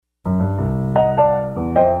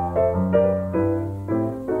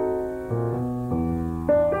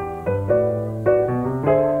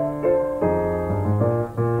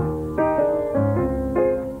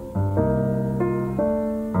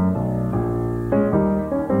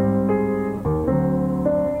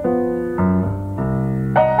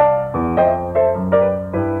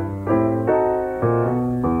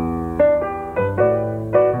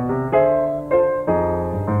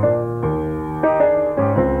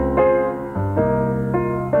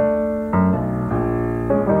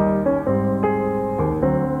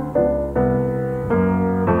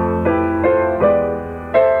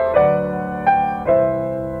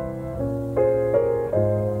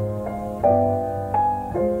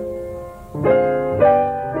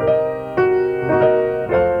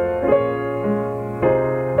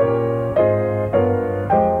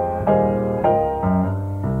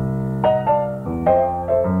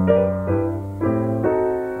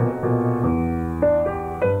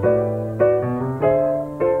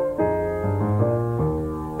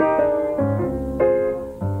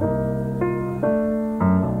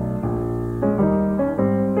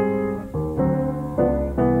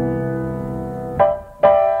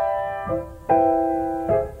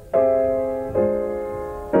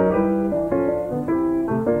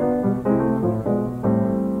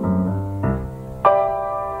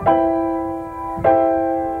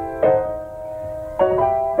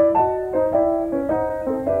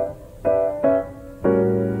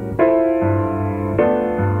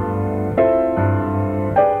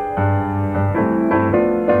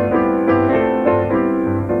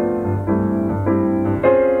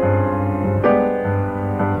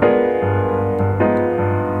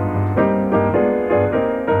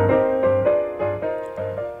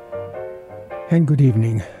And good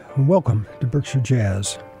evening. Welcome to Berkshire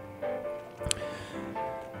Jazz.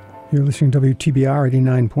 You're listening to WTBR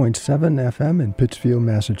 89.7 FM in Pittsfield,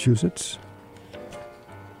 Massachusetts.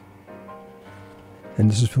 And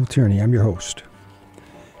this is Phil Tierney. I'm your host.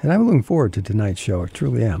 And I'm looking forward to tonight's show. I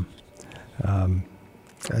truly am.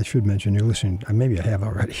 I should mention you're listening, maybe I have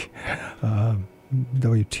already,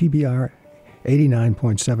 WTBR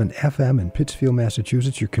 89.7 FM in Pittsfield,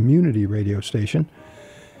 Massachusetts, your community radio station.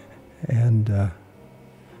 And, of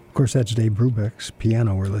course, that's Dave Brubeck's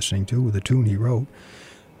piano we're listening to with a tune he wrote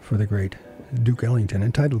for the great Duke Ellington,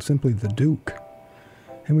 entitled simply The Duke.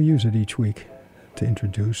 And we use it each week to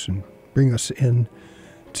introduce and bring us in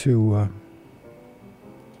to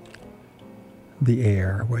the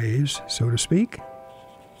airwaves, so to speak.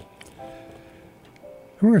 And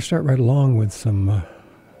we're going to start right along with some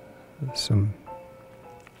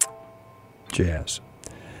jazz.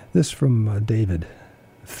 This from David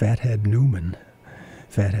Fathead Newman.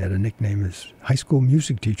 Fathead, a nickname his high school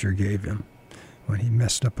music teacher gave him when he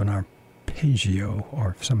messed up an arpeggio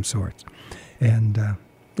or some sort. And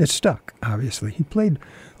it stuck, obviously. He played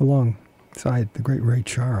alongside the great Ray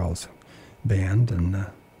Charles band, and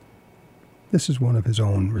this is one of his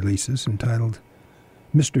own releases entitled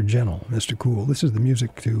Mr. Gentle, Mr. Cool. This is the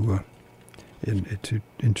music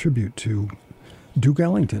in tribute to Duke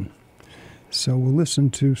Ellington. So we'll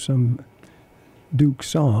listen to some Duke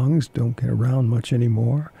songs, don't get around much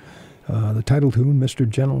anymore. The title tune, Mr.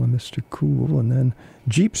 Gentle and Mr. Cool, and then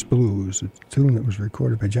Jeep's Blues, a tune that was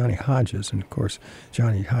recorded by Johnny Hodges. And, of course,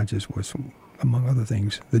 Johnny Hodges was, among other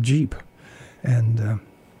things, the Jeep. And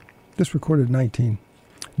this recorded in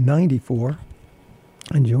 1994.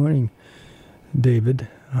 And joining David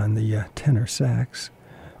on the tenor sax,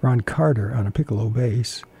 Ron Carter on a piccolo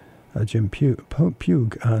bass, Jim Pugh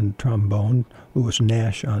on trombone, Louis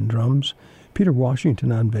Nash on drums, Peter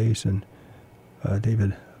Washington on bass, and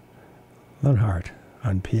David Leonhardt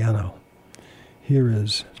on piano. Here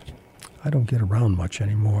is I Don't Get Around Much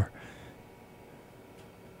Anymore.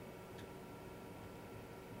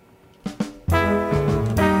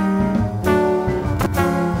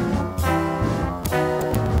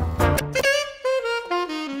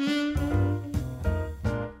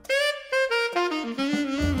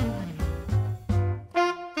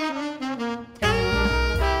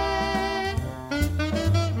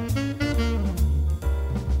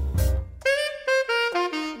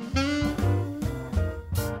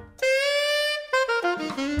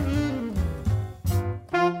 Mm-hmm.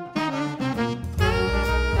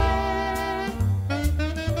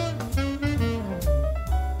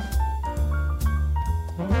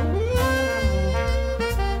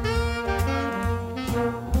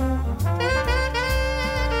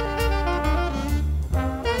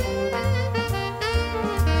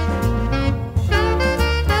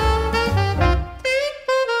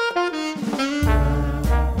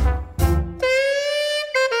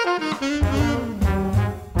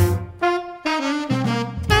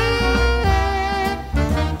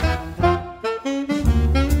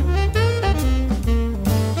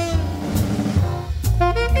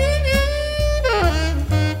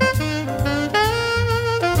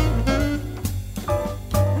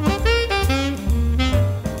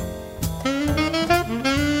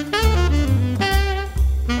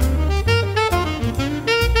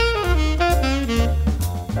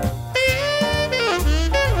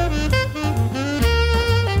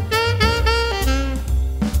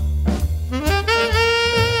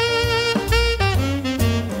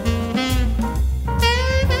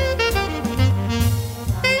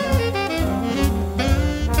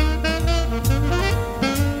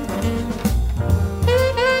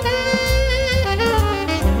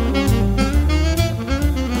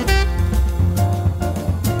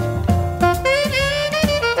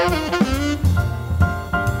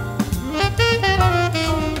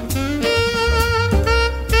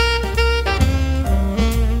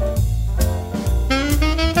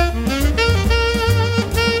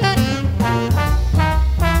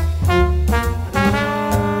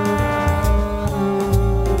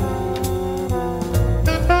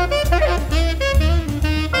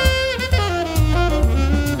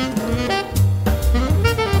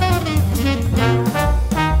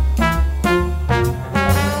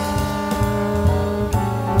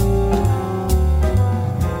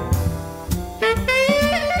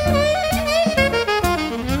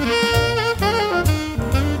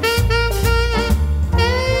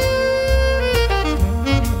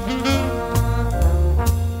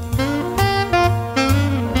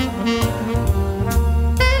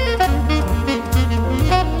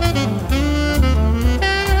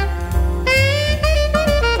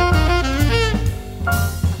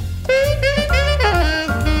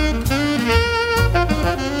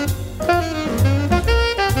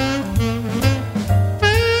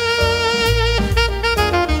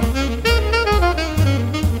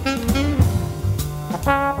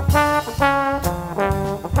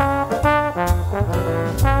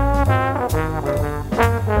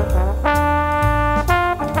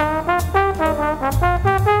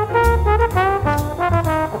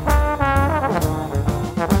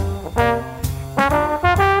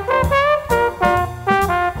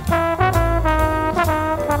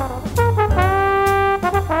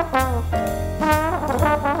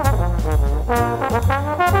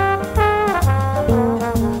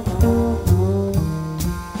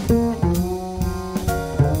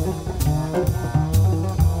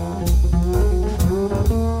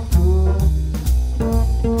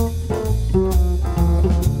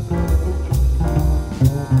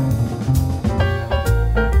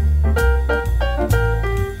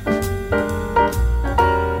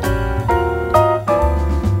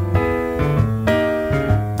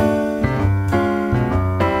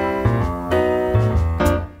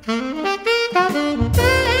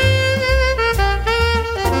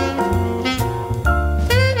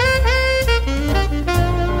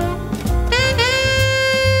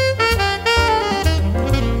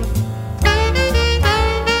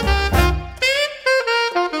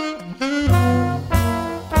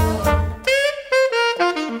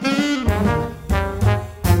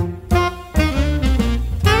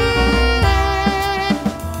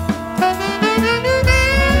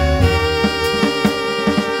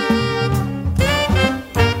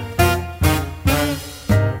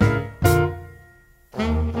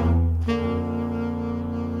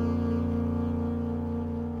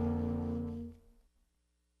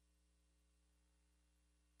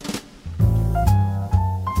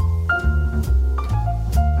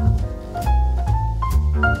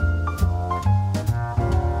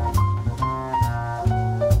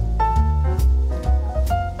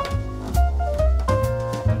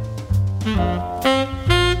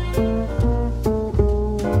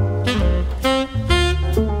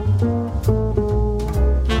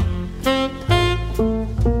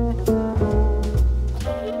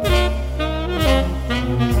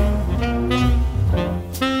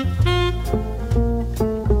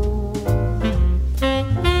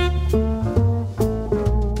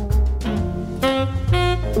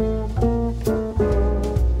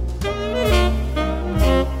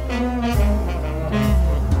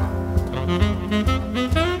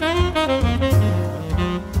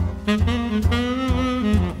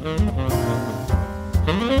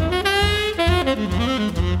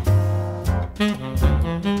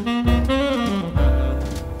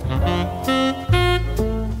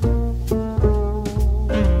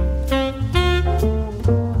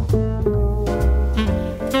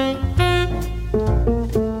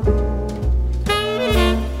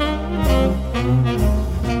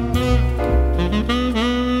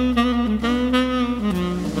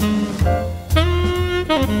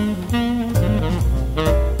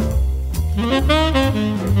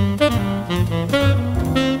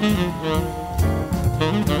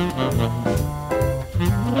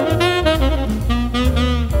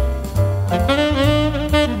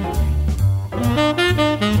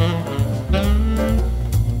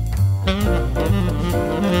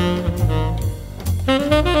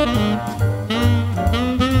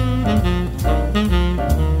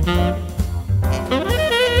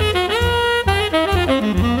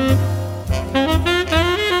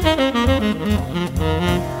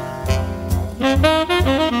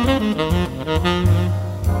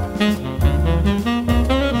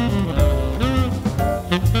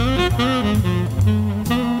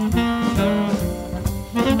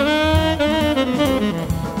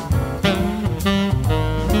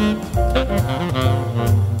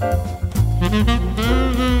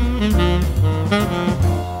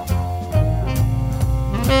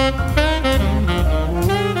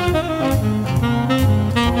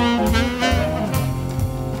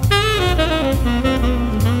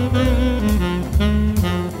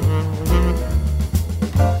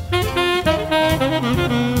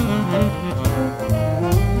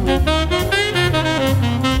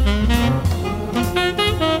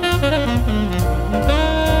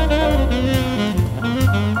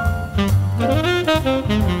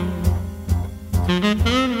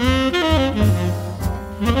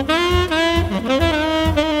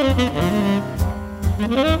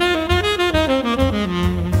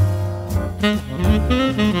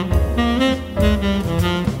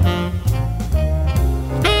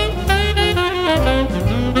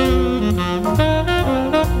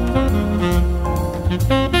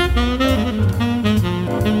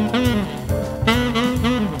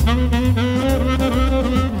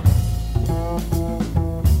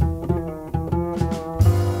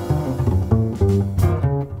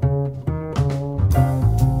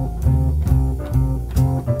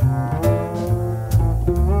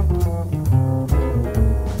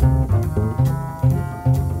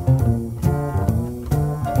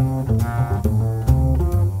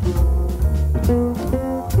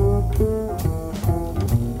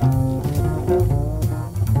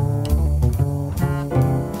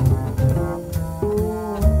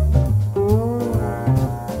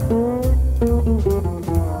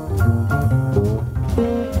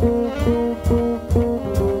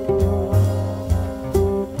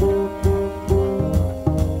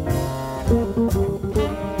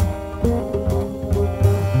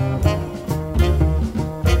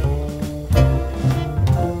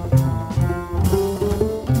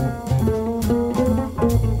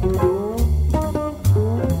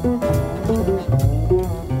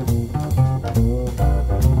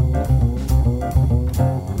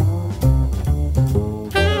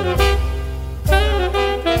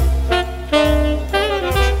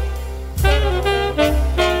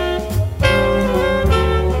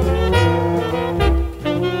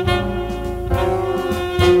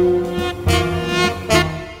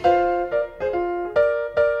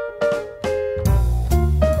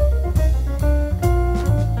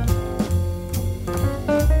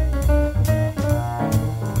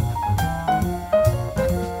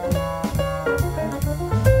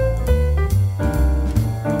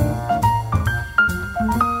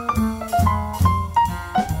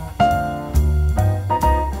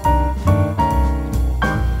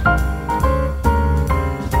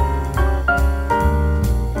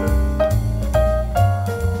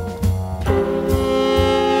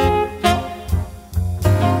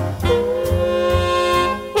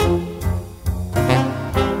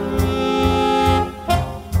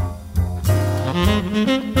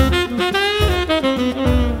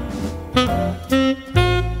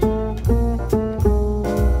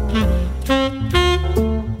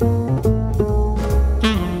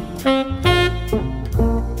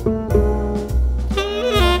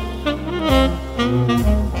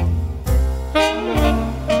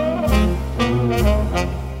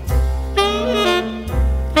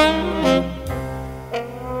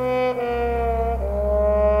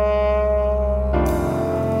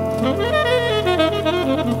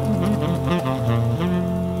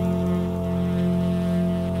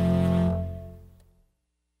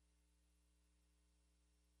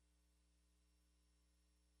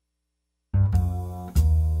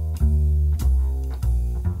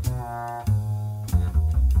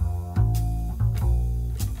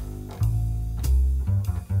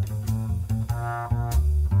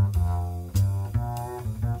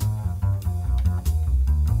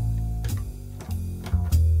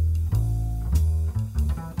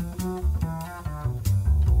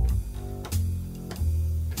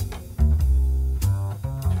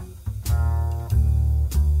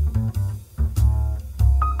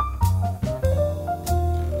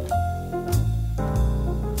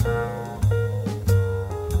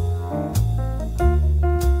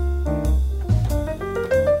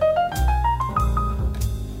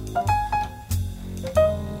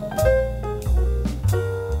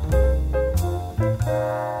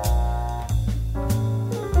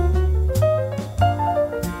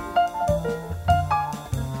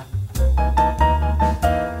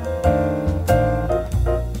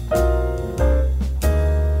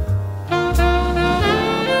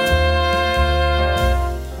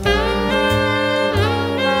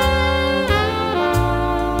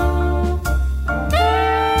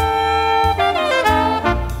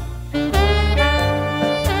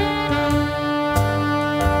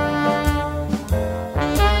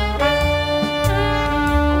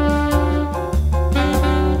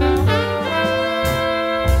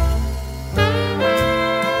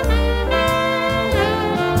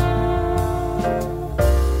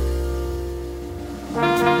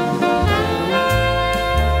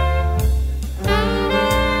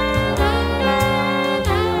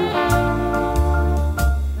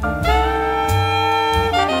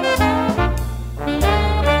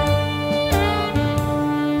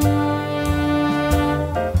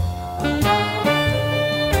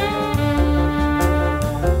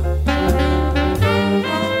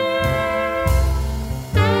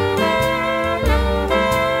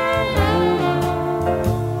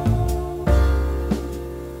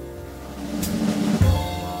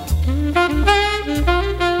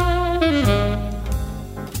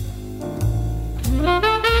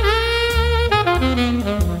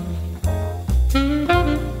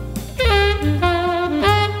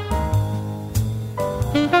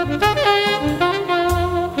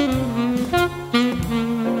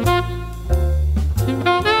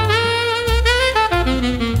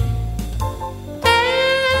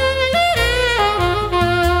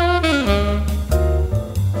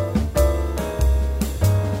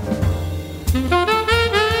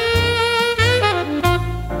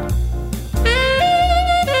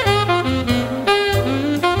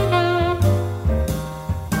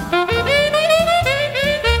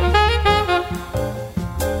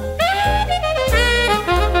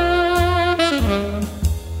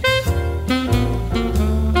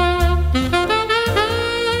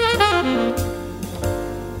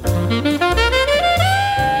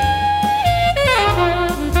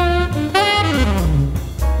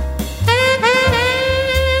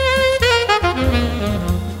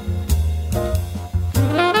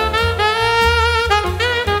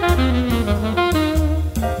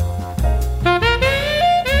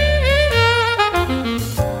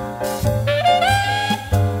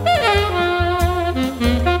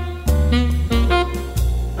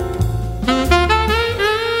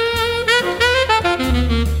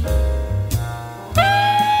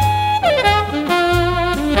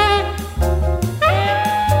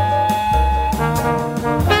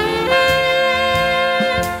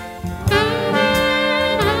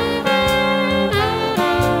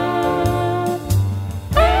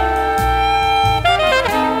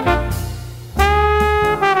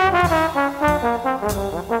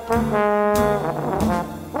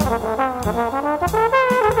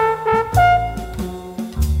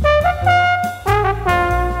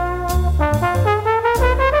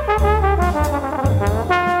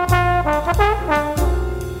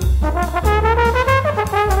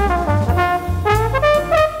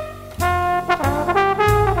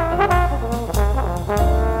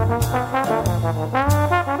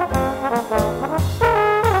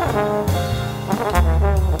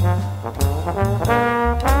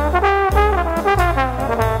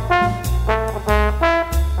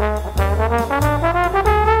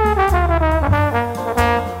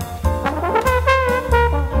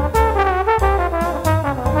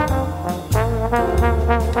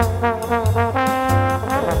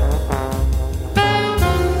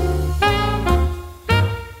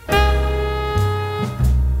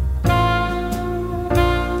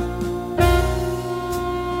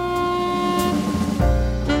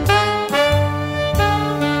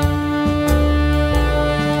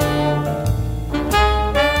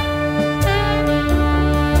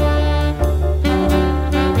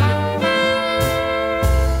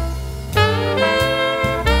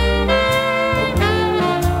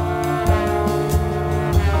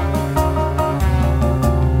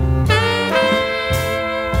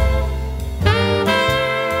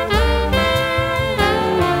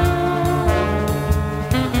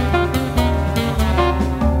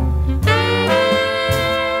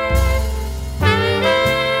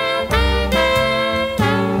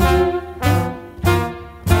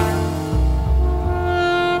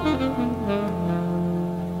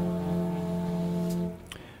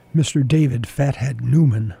 Mr. David Fathead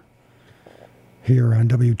Newman here on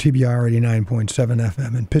WTBR 89.7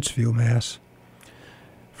 FM in Pittsfield, Mass.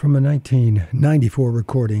 From a 1994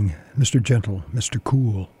 recording, Mr. Gentle, Mr.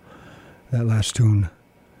 Cool. That last tune,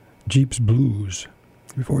 Jeep's Blues.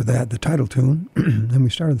 Before that, the title tune, and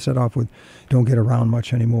we started the set off with Don't Get Around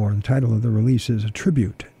Much Anymore. The title of the release is a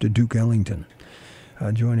tribute to Duke Ellington.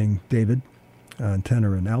 Joining David on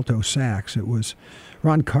tenor and alto sax, it was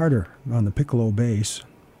Ron Carter on the piccolo bass,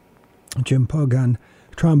 Jim Pugh on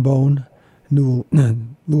trombone,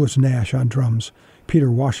 Louis Nash on drums,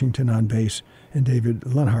 Peter Washington on bass, and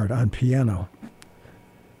David Lenhart on piano.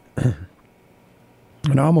 And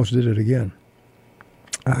I almost did it again.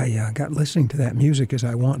 I got listening to that music as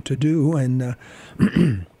I want to do, and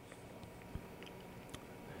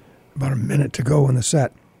about a minute to go in the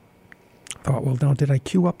set. Thought, well, now, did I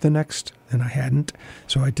cue up the next? And I hadn't,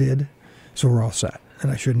 so I did. So we're all set,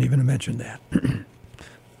 and I shouldn't even have mentioned that.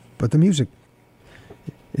 But the music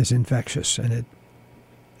is infectious, and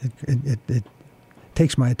it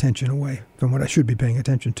takes my attention away from what I should be paying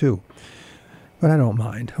attention to. But I don't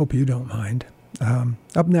mind. Hope you don't mind.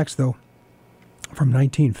 Up next, though, from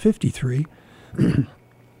 1953,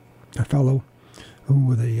 a fellow who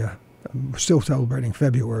we're still celebrating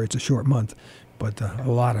February. It's a short month, but a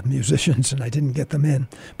lot of musicians, and I didn't get them in.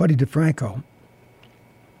 Buddy DeFranco.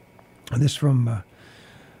 And this from a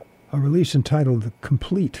release entitled The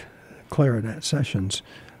Complete Clarinet Sessions.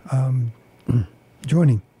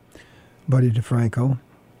 Joining Buddy DeFranco,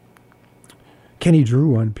 Kenny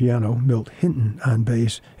Drew on piano, Milt Hinton on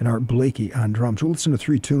bass, and Art Blakey on drums. We'll listen to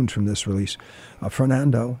 3 tunes from this release.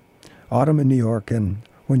 Fernando, Autumn in New York, and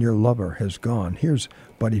When Your Lover Has Gone. Here's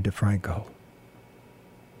Buddy DeFranco.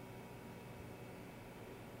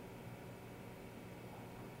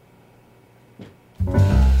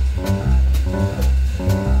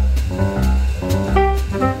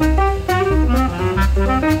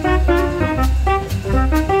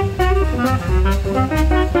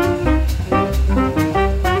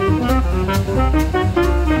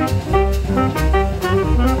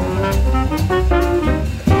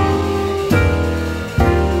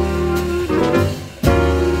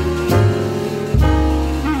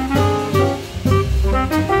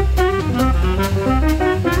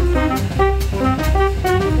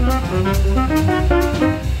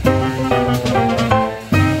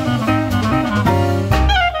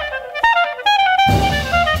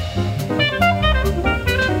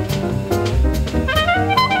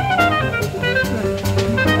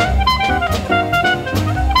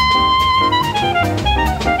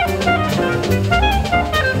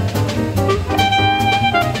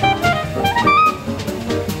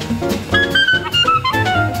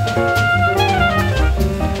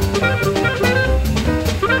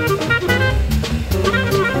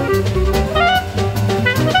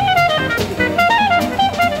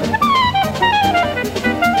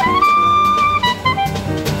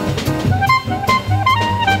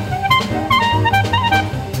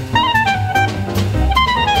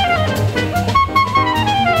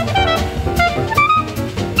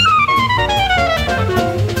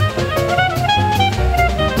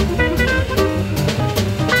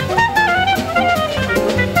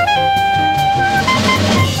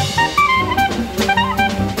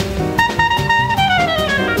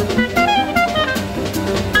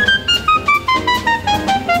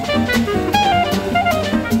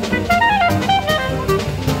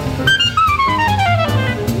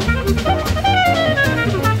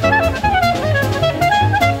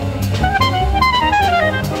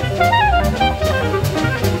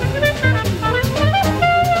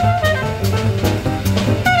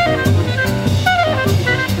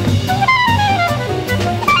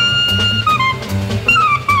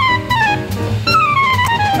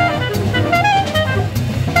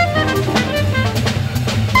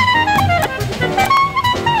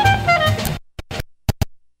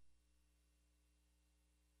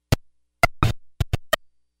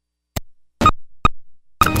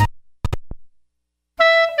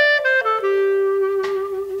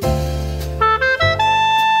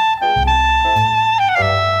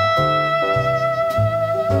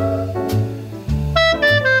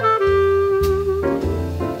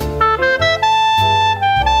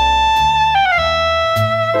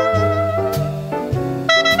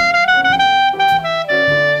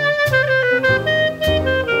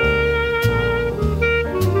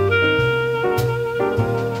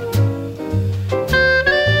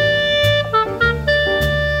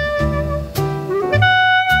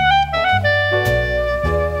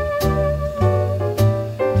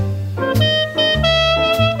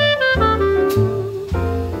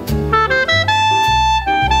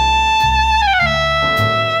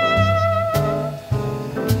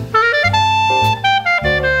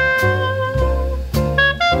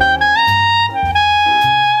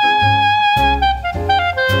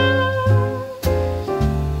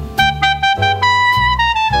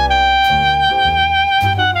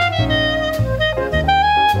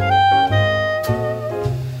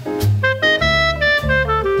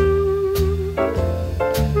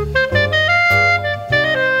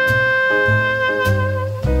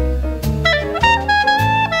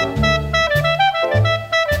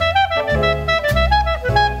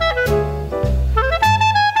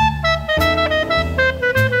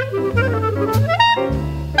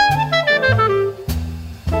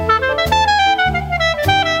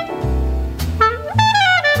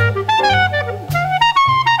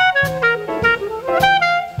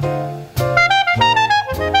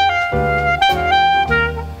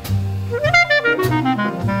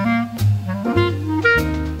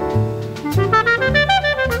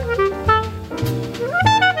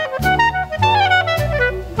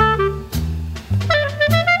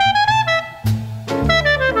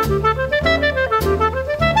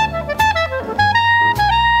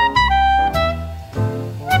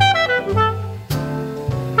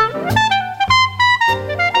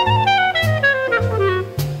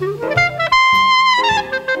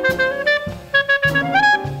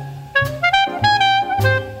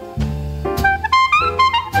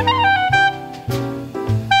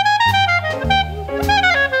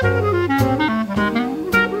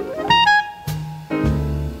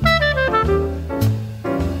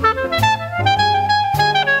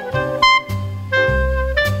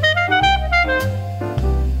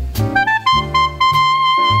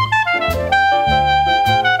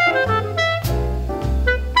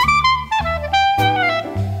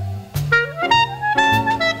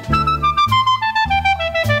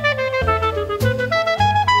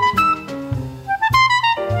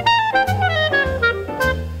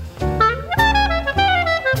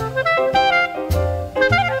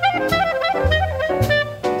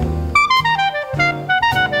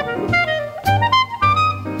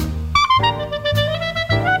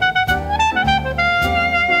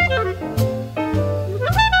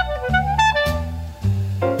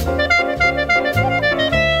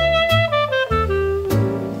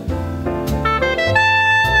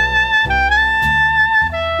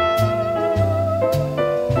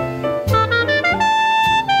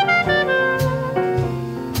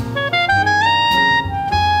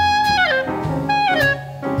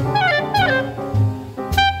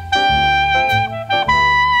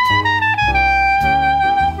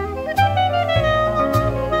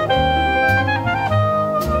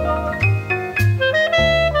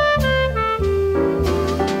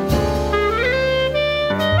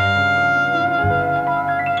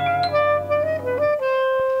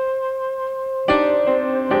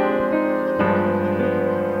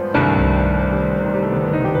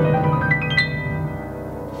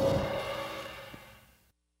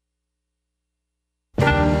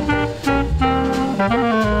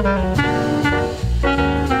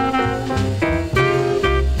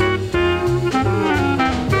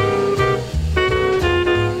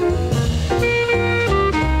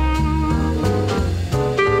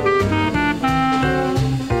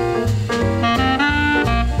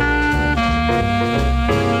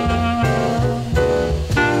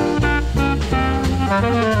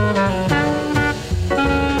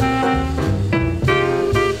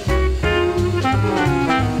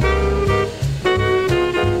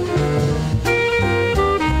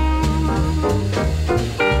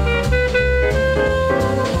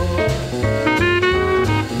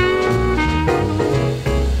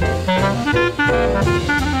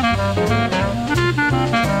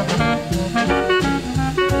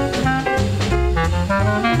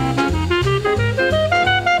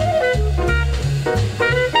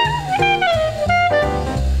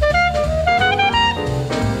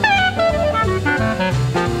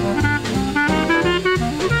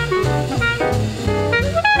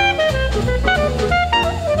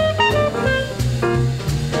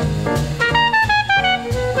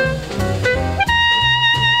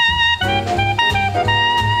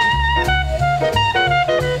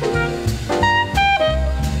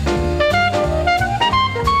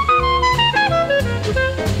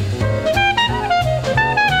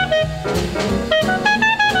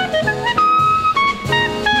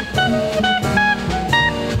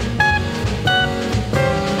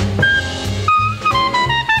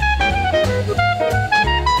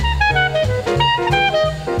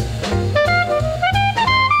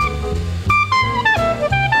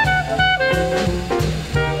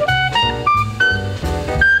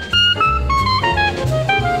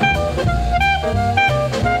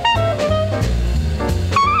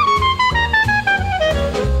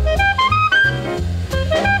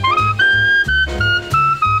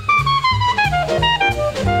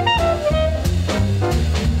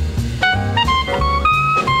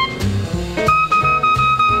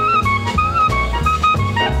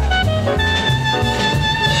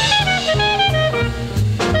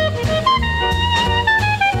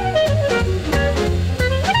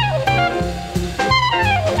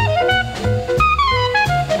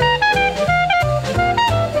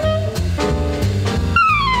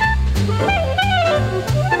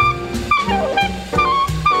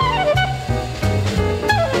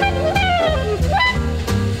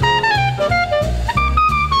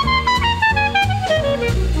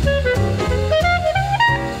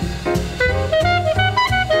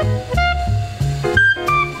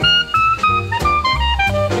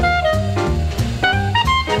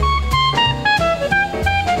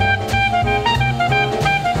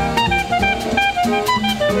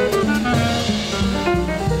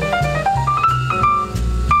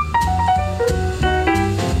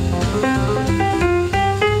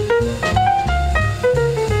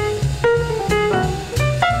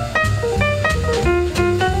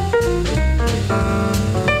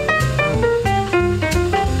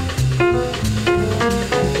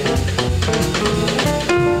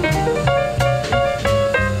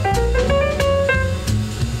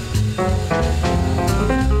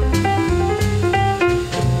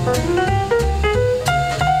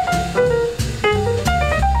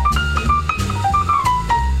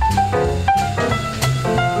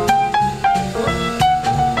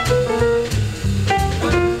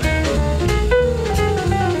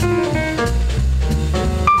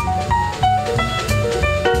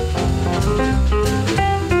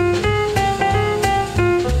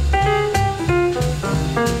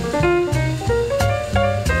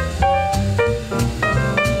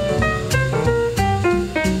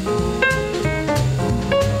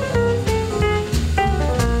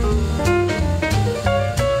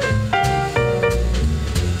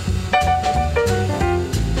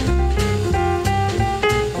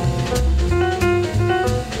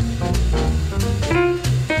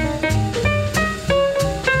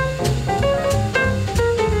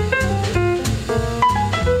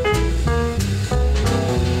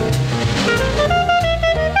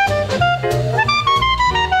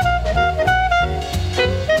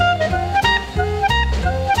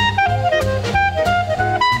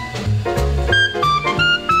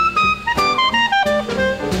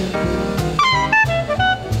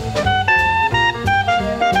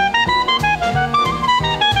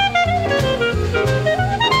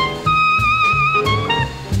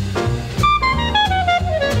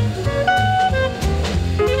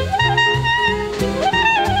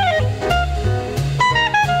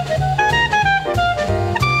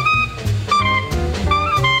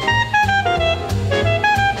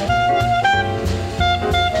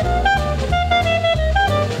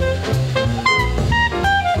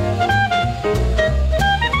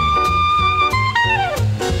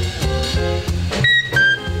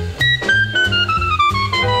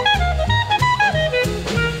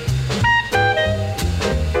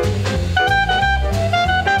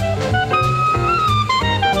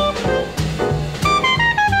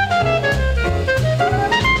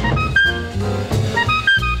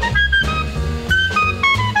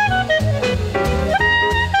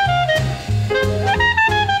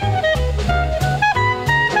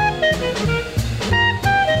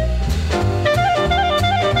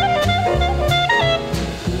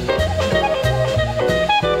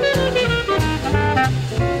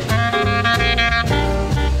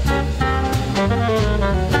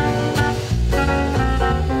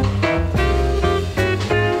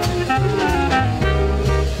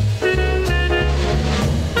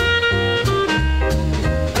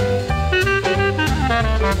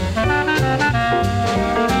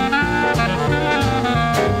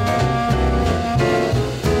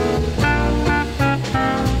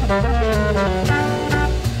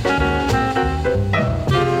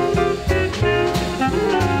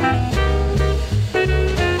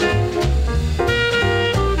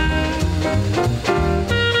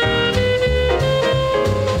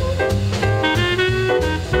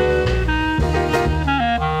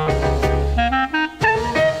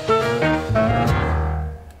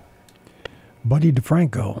 Buddy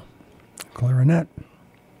DeFranco, clarinet,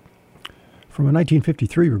 from a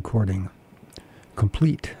 1953 recording,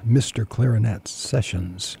 Complete Mr. Clarinet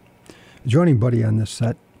Sessions. Joining Buddy on this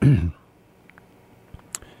set, it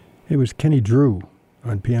was Kenny Drew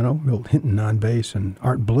on piano, Milt Hinton on bass, and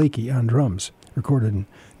Art Blakey on drums, recorded in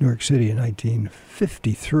New York City in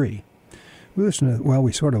 1953. We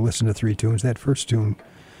sort of listened to three tunes. That first tune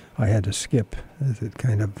I had to skip, as it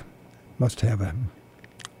kind of must have a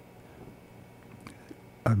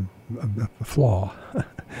flaw.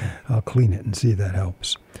 I'll clean it and see if that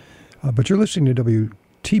helps. But you're listening to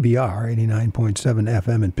WTBR 89.7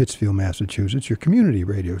 FM in Pittsfield, Massachusetts, your community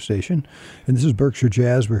radio station. And this is Berkshire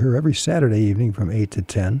Jazz. We're here every Saturday evening from 8 to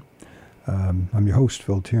 10. I'm your host,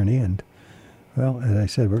 Phil Tierney. And, well, as I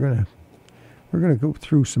said, we're gonna go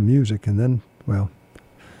through some music and then, well,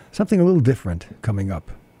 something a little different coming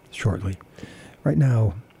up shortly. Right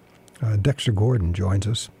now, Dexter Gordon joins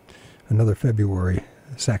us, another February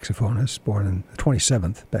saxophonist, born on the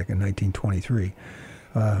 27th, back in 1923,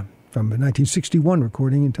 from a 1961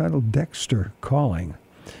 recording entitled Dexter Calling.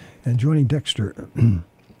 And joining Dexter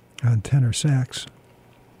on tenor sax,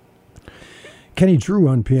 Kenny Drew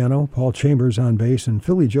on piano, Paul Chambers on bass, and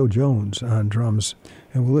Philly Joe Jones on drums.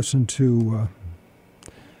 And we'll listen to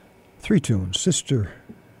three tunes,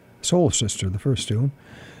 Soul Sister, the first tune,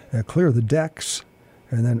 Clear the Decks,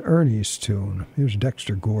 and then Ernie's tune. Here's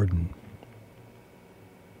Dexter Gordon.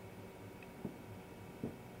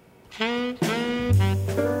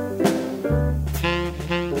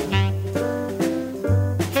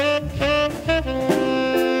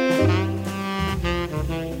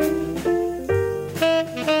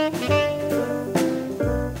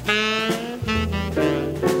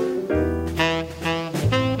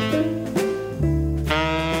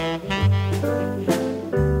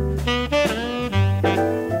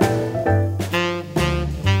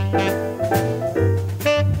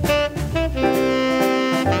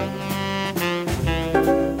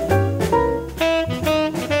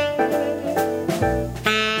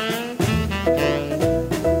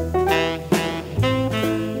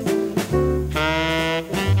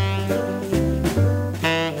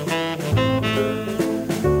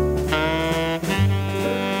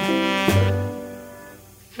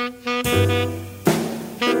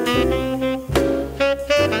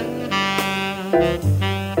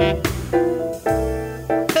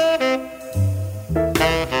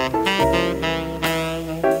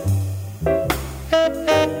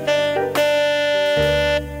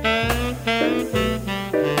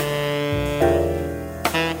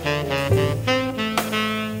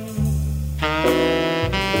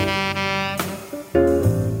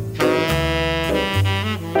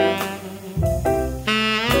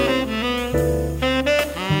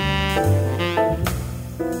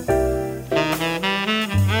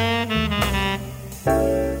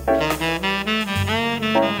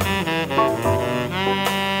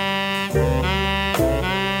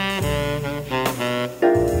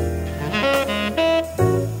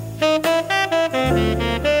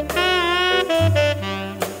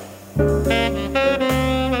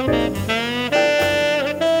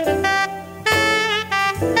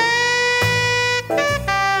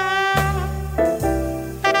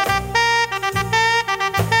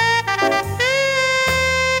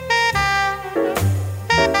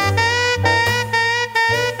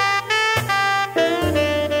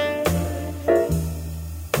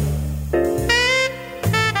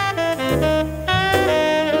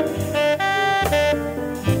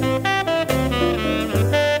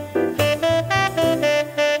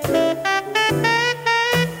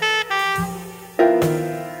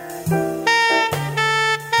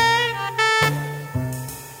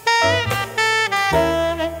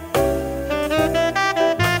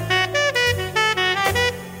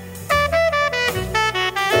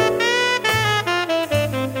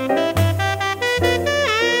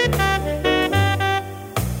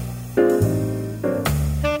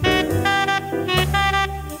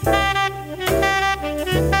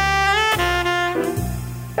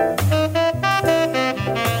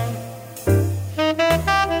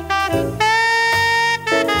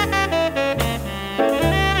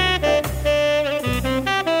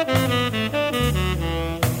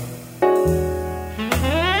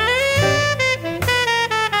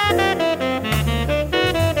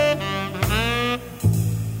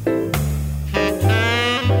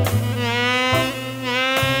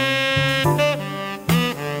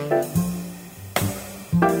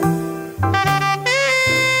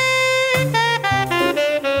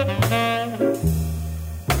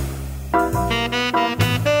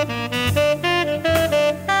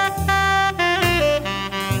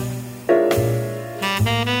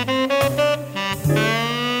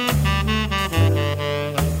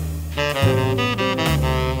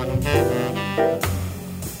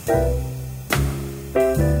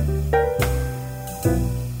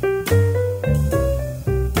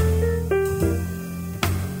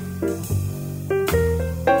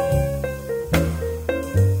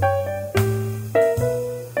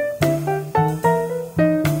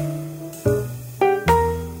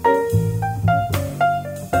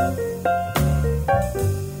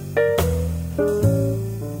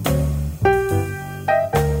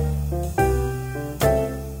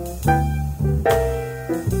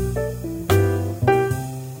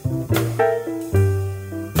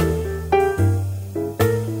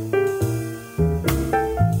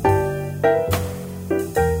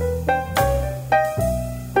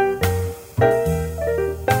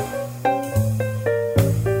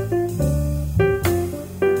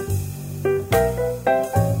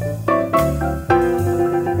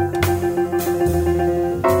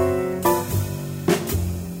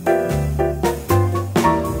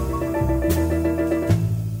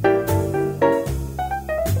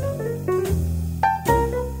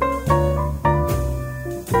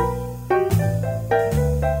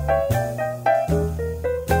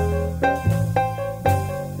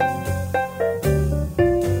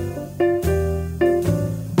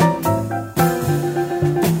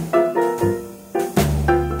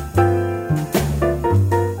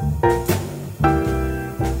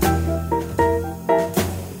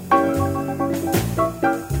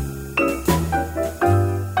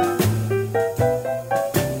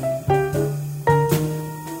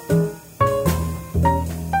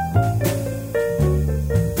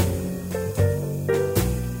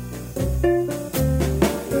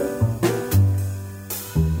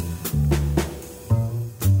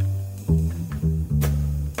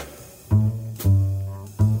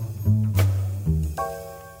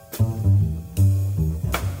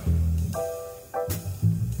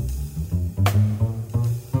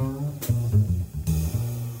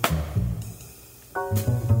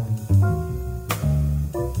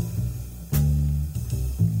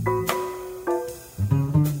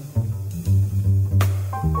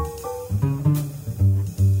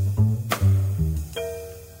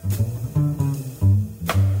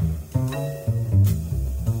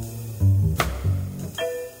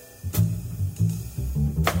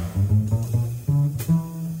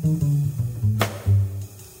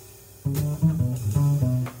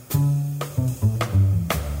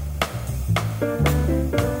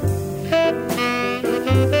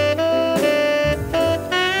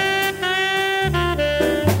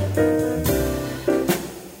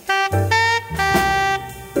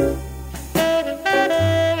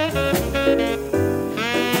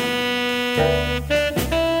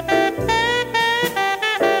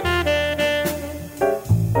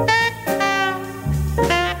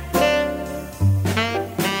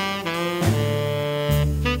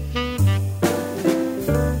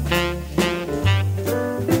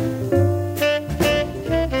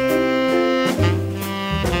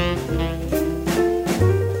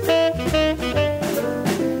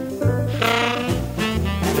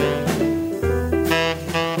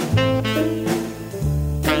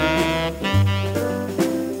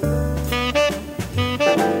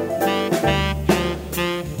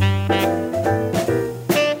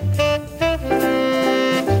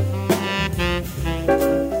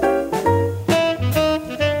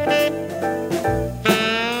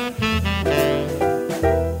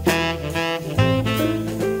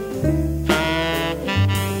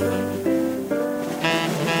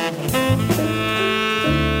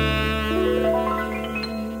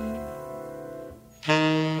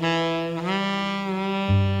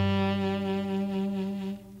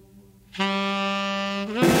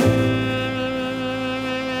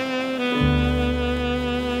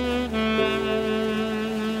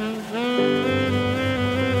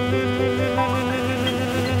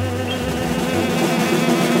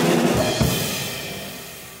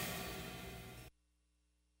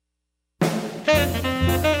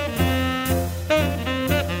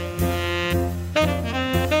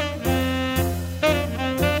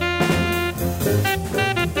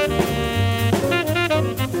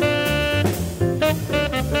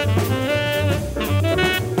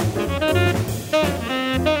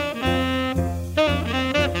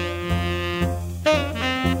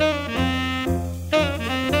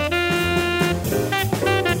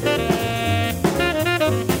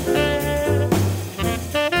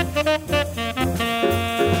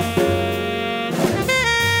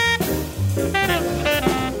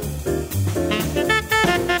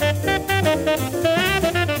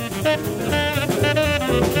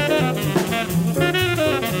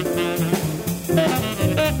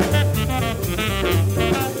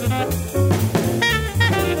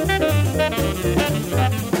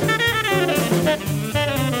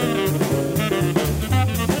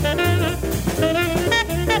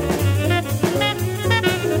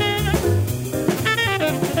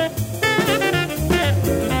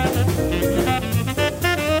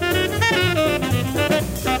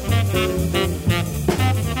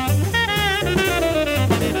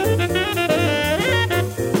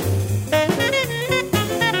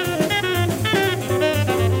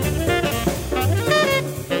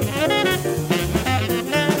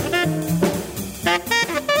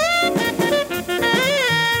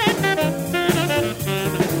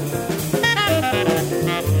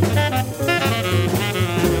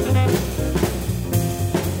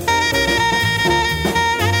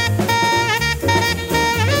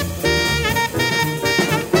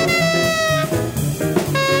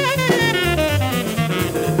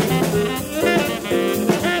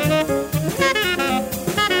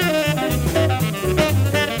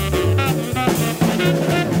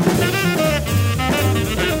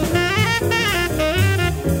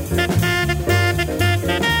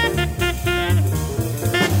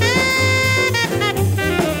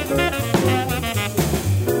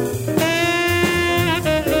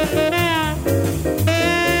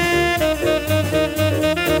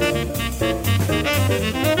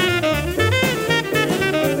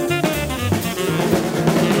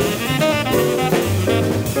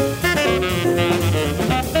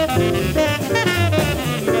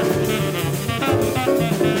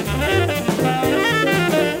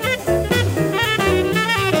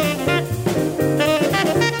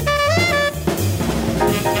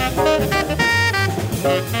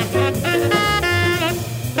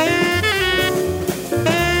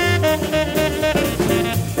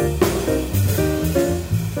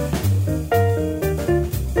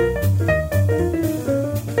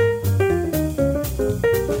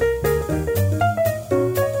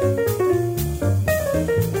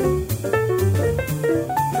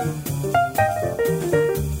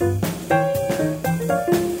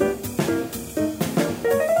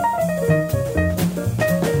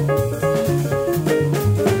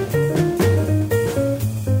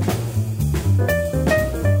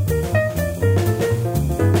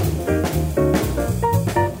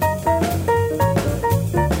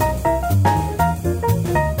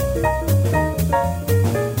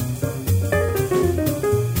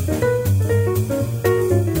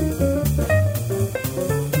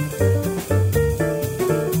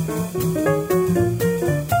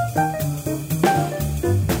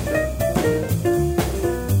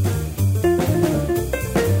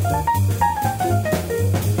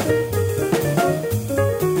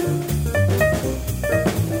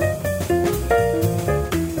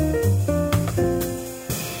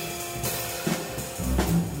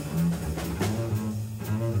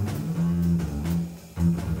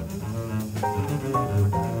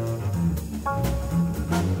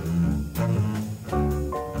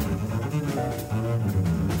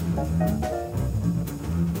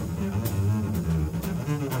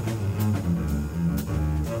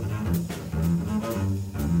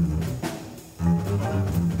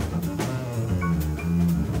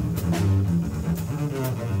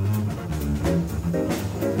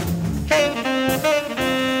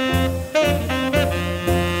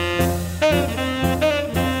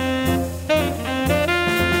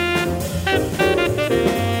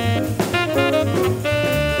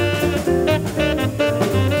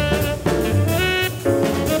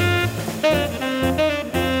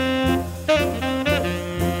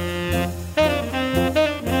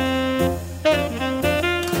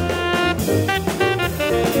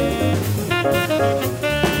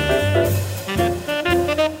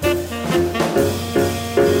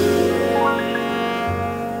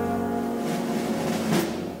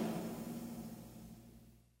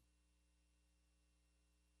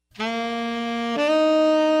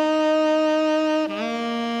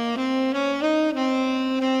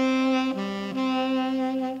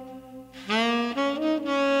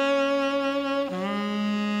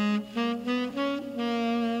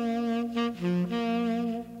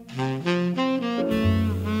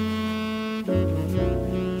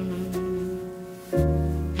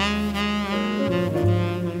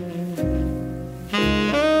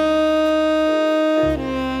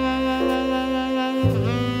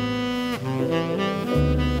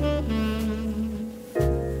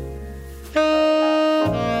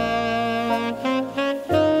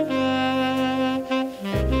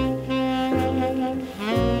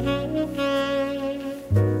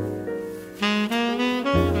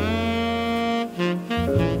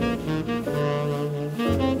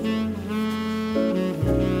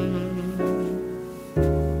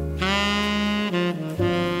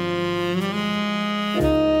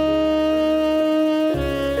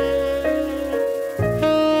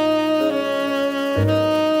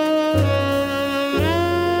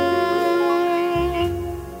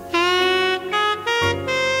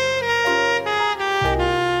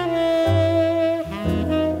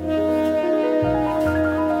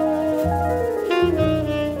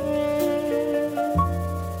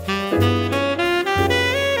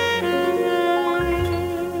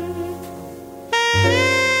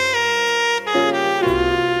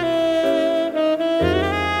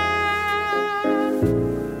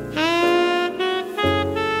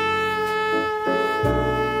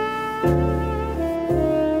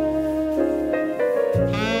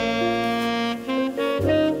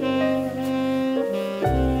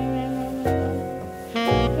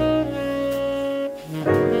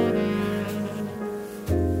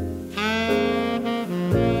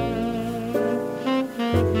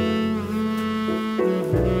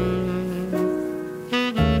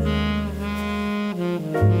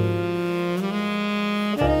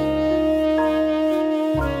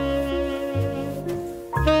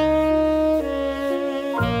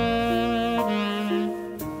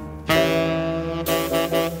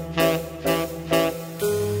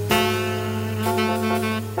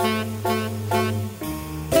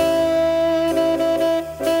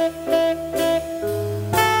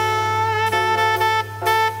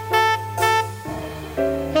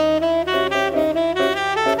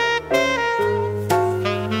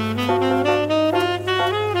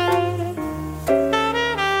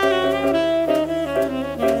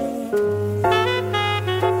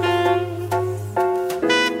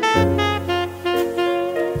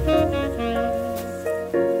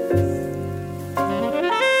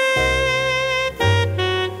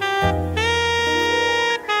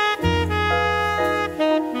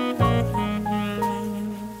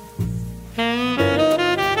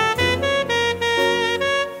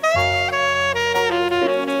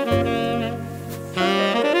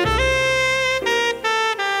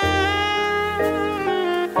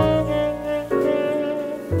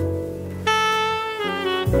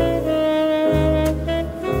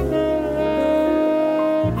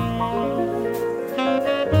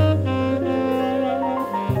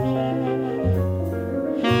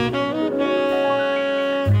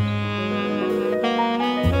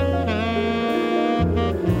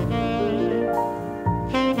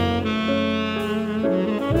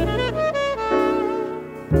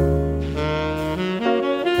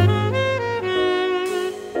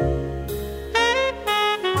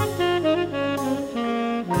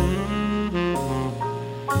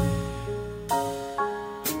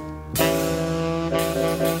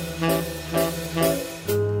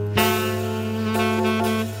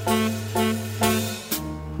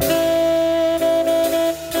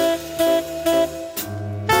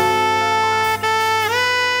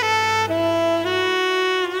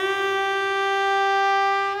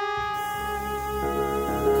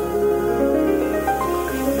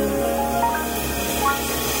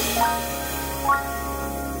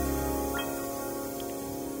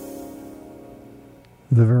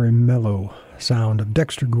 The very mellow sound of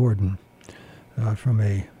Dexter Gordon from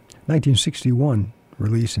a 1961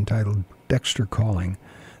 release entitled Dexter Calling.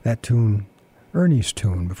 That tune, Ernie's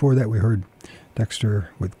tune. Before that we heard Dexter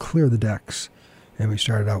with Clear the Decks, and we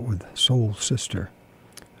started out with Soul Sister.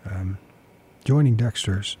 Joining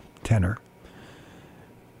Dexter's tenor,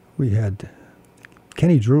 we had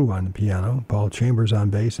Kenny Drew on the piano, Paul Chambers on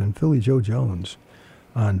bass, and Philly Joe Jones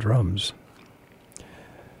on drums.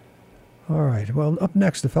 All right, well, up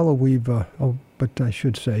next, the fellow but I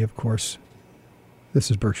should say, of course, this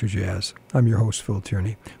is Berkshire Jazz. I'm your host, Phil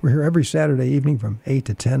Tierney. We're here every Saturday evening from 8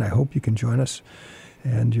 to 10. I hope you can join us.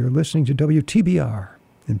 And you're listening to WTBR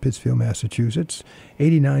in Pittsfield, Massachusetts,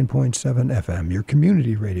 89.7 FM, your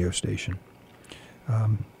community radio station.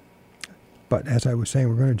 But as I was saying,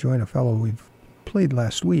 we're going to join a fellow we've played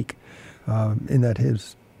last week, in that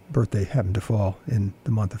his birthday happened to fall in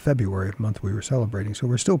the month of February, a month we were celebrating. So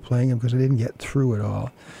we're still playing him because I didn't get through it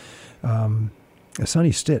all. A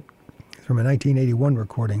Sonny Stitt from a 1981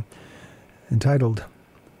 recording entitled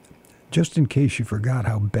Just in Case You Forgot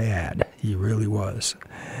How Bad He Really Was.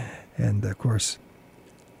 And, of course,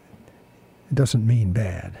 it doesn't mean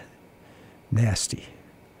bad. Nasty.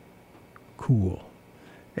 Cool.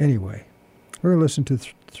 Anyway, we're going to listen to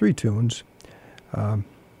three tunes.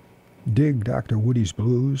 Dig Dr. Woody's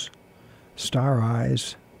Blues, Star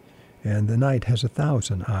Eyes, and The Night Has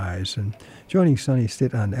 1,000 Eyes. And joining Sonny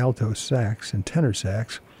Stitt on alto sax and tenor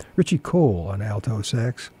sax, Richie Cole on alto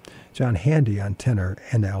sax, John Handy on tenor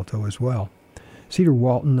and alto as well, Cedar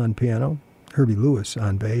Walton on piano, Herbie Lewis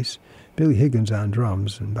on bass, Billy Higgins on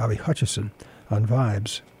drums, and Bobby Hutchison on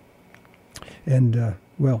vibes. And,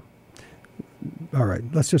 well, all right,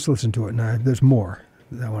 let's just listen to it now. There's more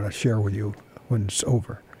that I want to share with you when it's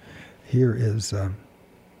over. Here is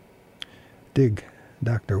Dig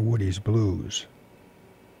Dr. Woody's Blues.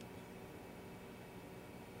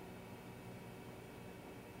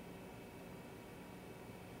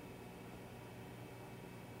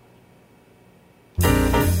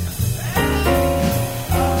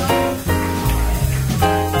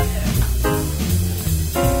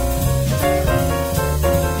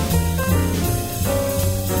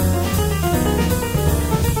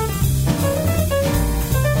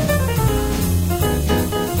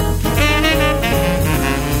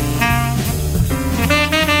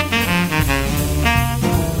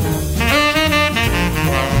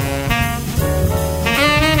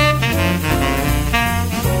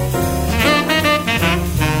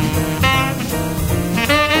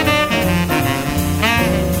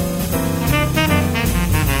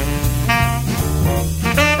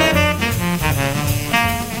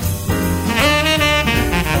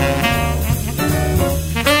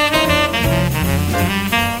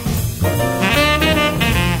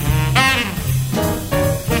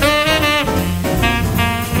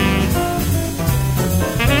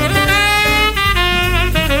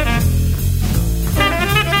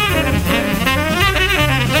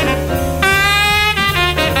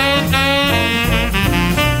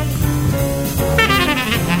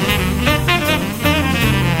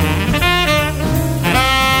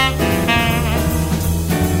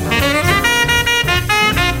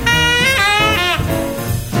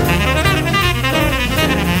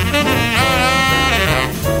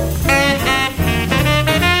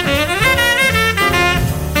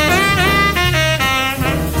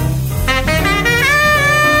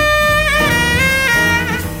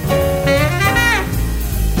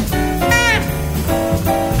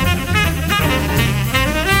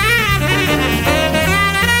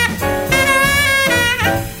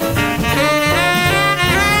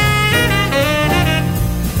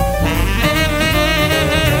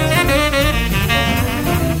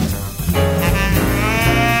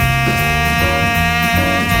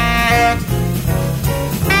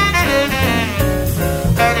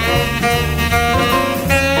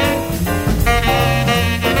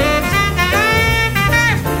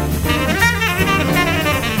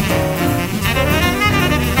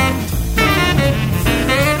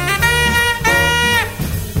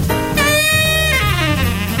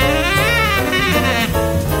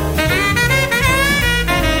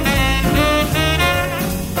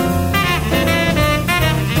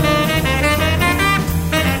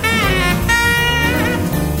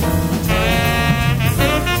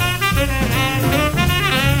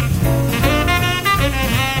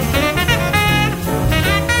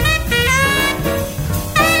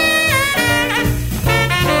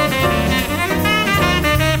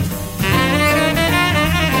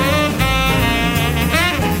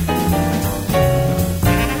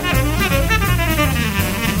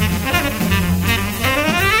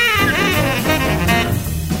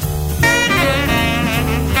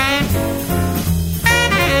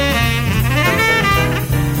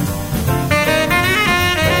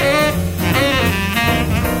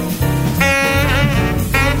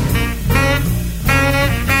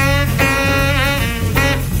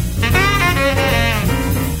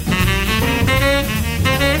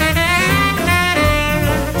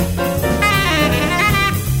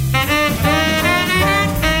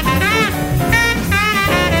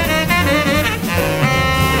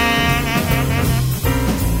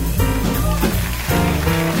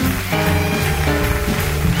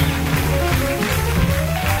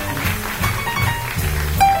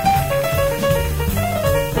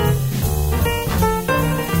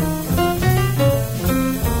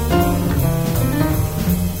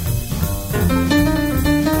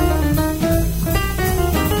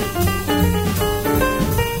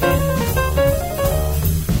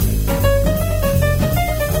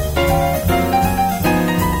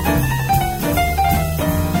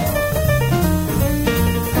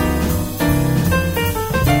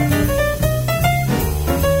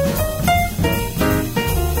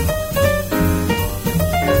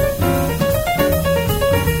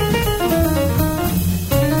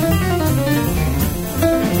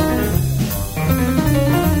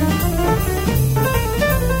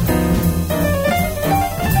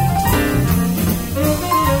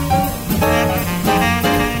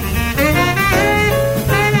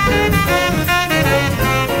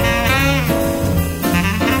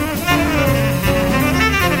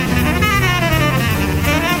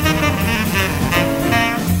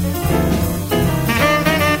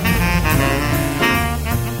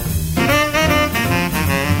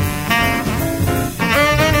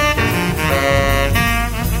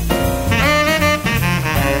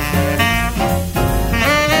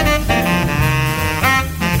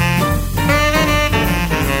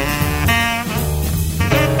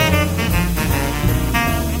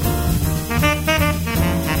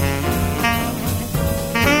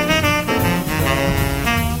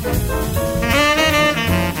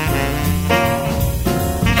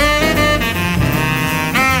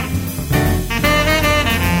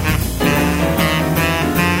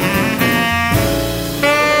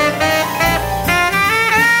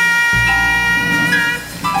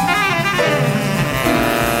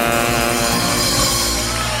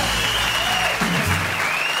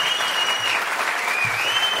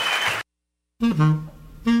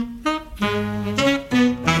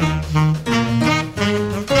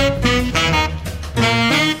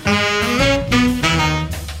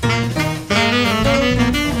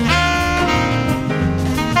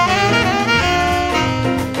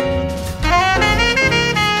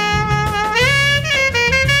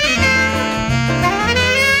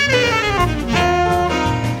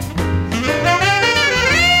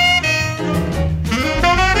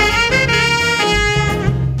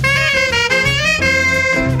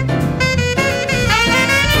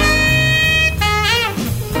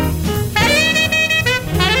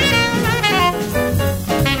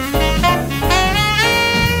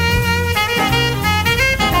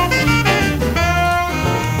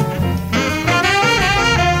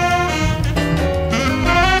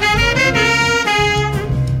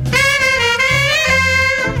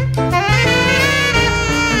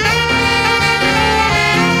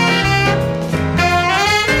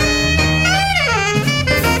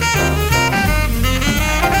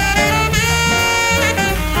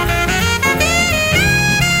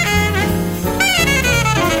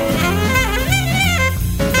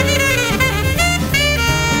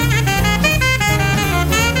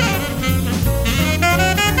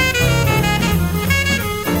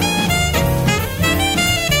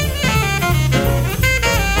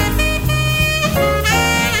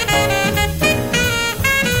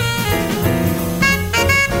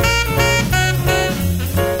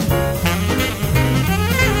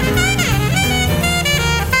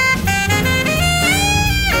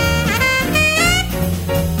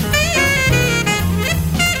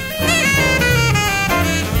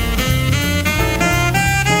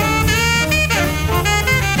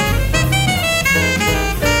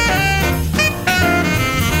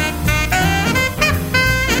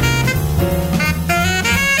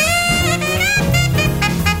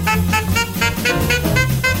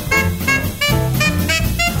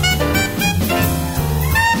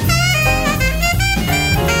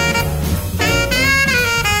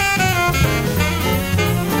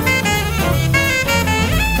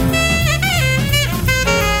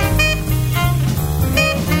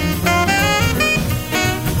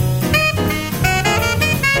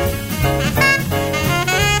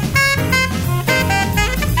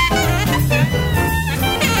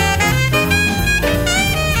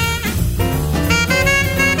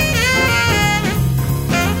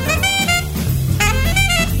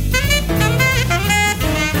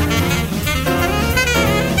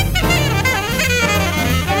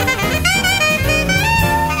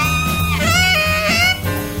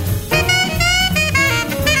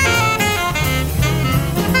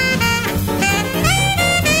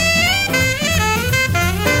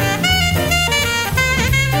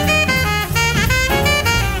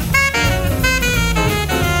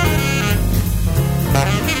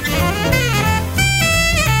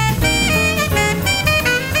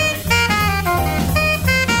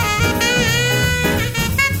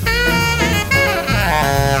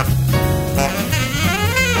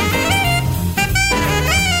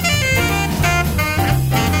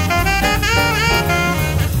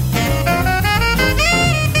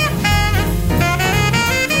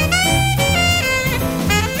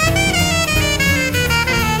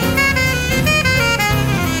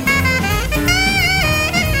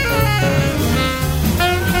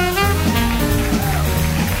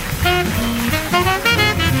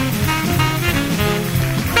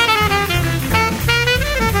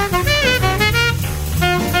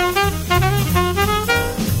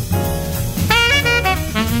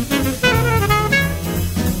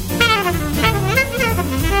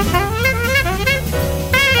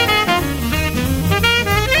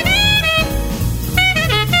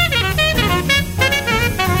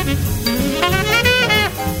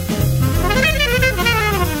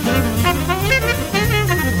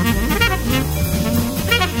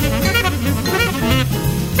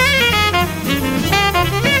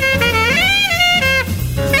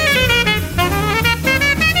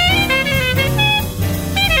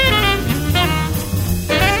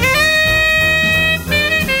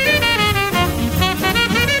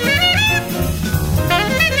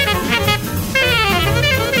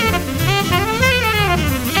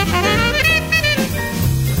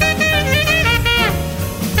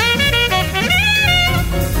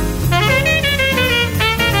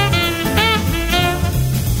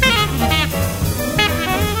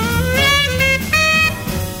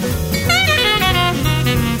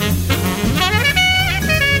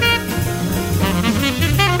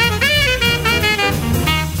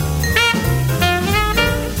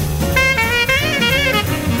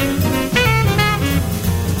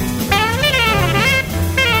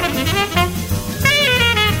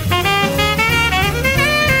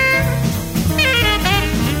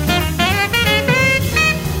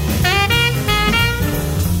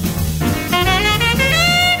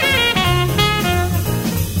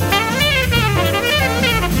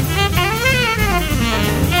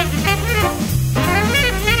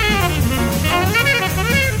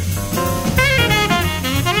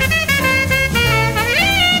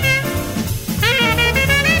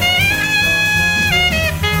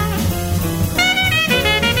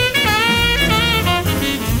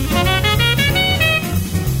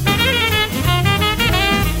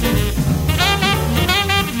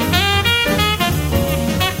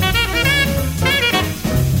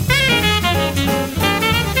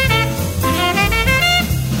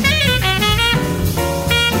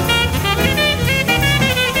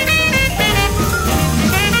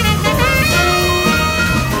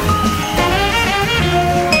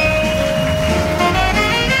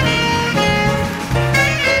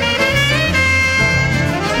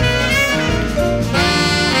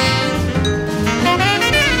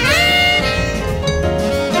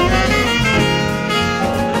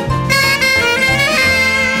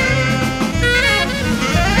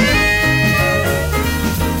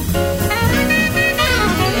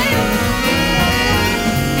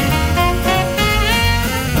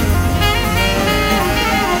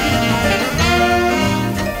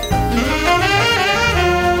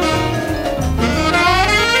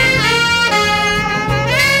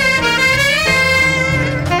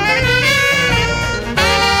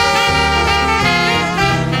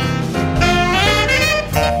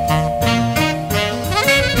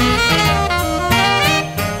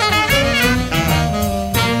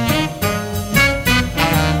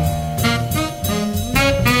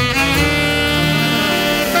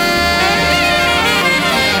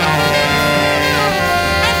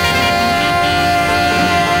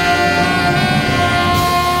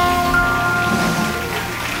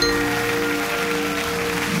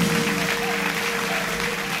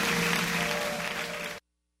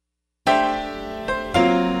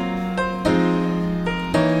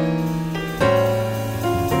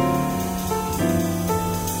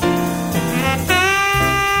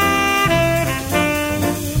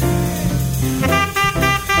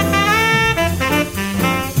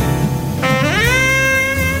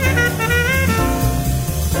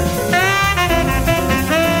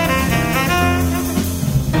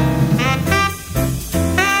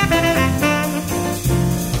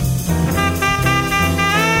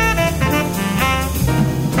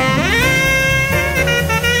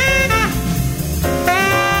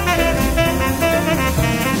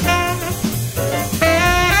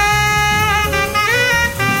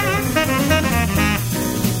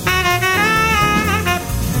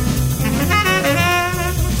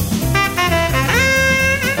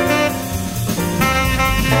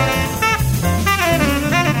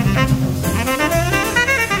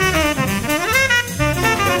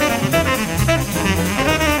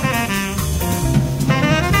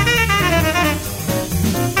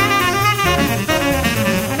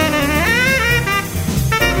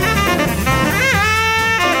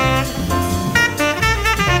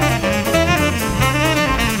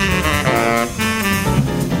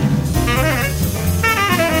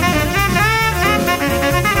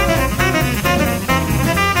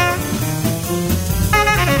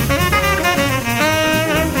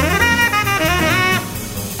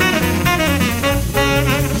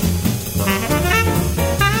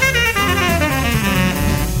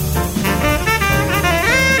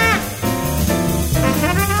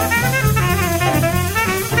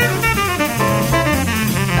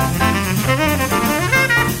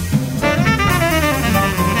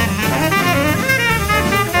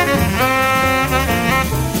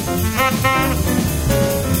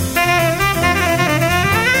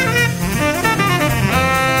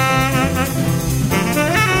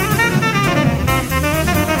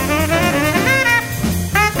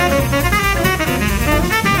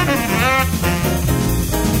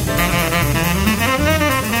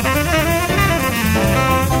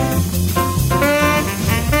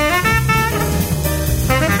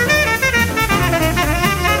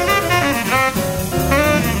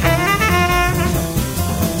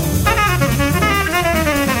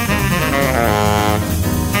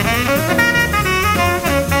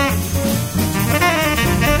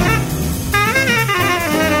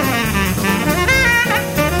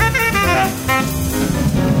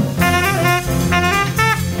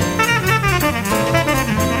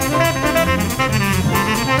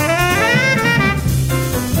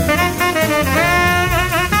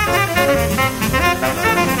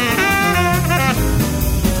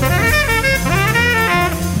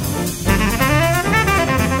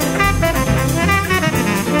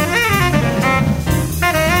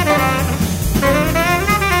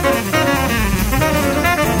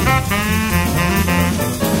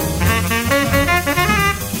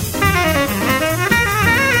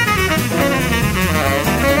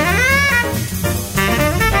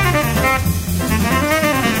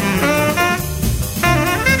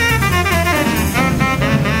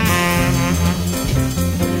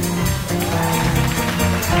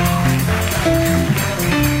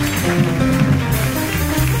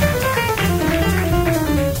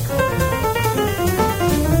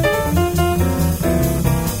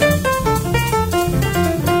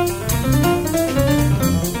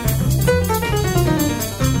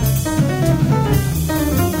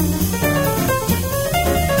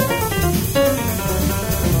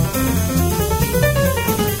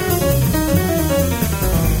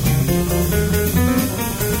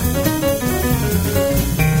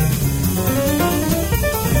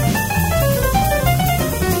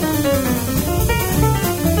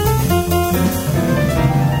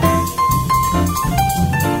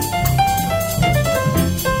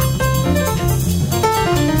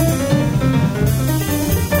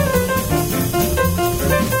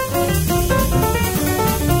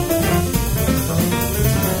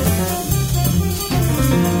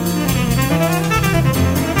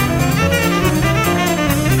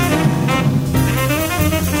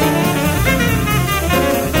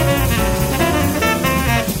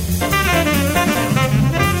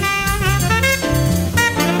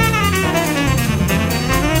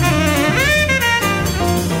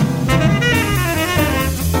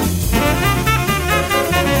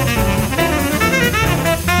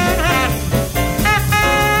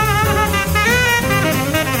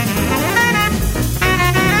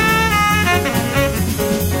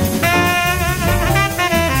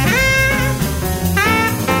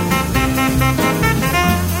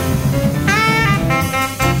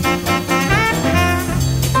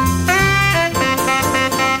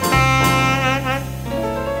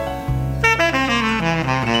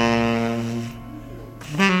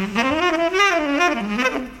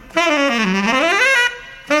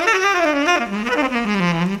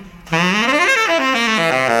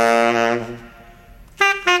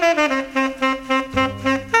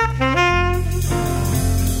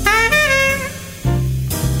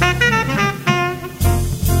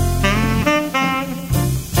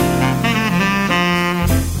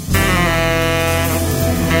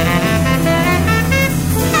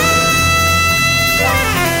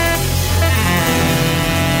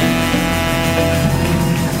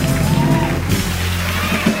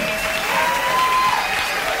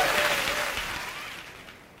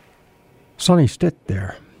 Sonny Stitt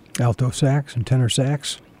there, alto sax and tenor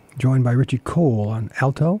sax, joined by Richie Cole on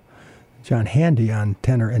alto, John Handy on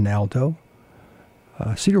tenor and alto,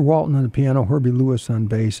 Cedar Walton on the piano, Herbie Lewis on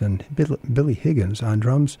bass, and Billy Higgins on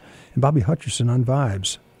drums, and Bobby Hutcherson on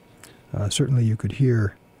vibes. Certainly you could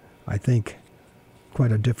hear, I think,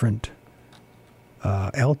 quite a different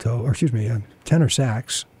tenor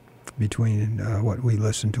sax between what we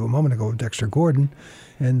listened to a moment ago with Dexter Gordon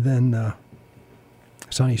and then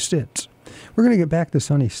Sonny Stitt. We're going to get back to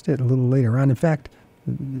Sonny Stitt a little later on. In fact,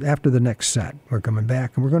 after the next set, we're coming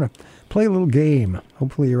back and we're going to play a little game.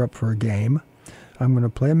 Hopefully you're up for a game. I'm going to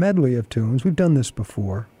play a medley of tunes. We've done this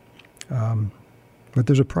before, but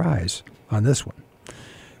there's a prize on this one.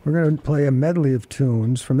 We're going to play a medley of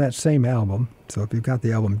tunes from that same album. So if you've got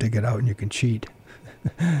the album, dig it out and you can cheat.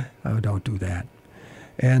 Oh, don't do that.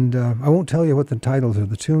 And I won't tell you what the titles of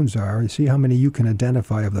the tunes are. You see how many you can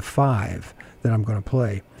identify of the 5 that I'm going to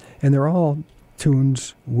play. And they're all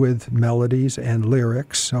tunes with melodies and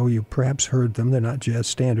lyrics, so you perhaps heard them. They're not jazz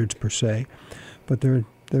standards per se, but they're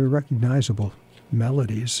recognizable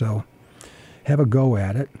melodies, so have a go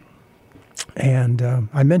at it. And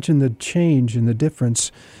I mentioned the change and the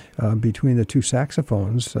difference between the two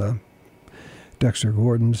saxophones, Dexter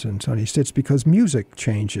Gordon's and Sonny Stitt's, because music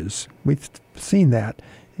changes. We've seen that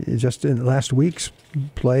just in last week's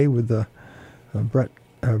play with the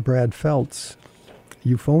Brad Felt's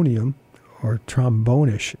euphonium or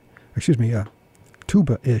trombone-ish,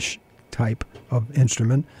 tuba-ish type of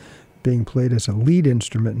instrument being played as a lead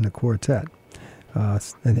instrument in the quartet.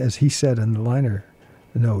 And as he said in the liner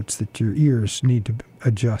notes, that your ears need to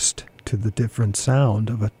adjust to the different sound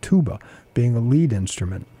of a tuba being a lead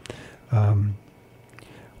instrument.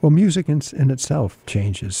 Well, music in itself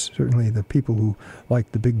changes. Certainly the people who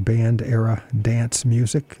liked the big band era dance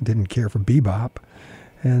music didn't care for bebop,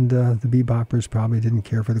 and the beboppers probably didn't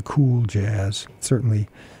care for the cool jazz. Certainly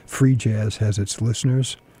free jazz has its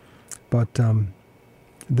listeners. But the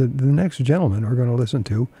next gentleman we're going to listen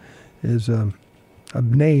to is a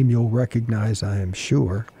name you'll recognize, I am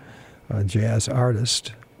sure, a jazz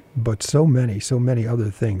artist, but so many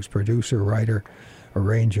other things, producer, writer,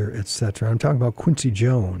 arranger, etc. I'm talking about Quincy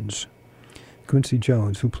Jones. Quincy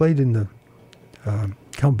Jones, who played in the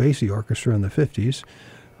Count Basie Orchestra in the 50s,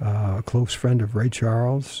 a close friend of Ray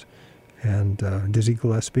Charles and Dizzy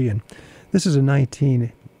Gillespie. And this is a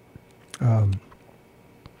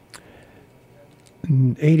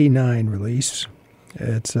 1989 release.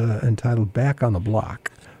 It's entitled Back on the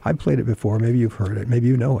Block. I've played it before. Maybe you've heard it. Maybe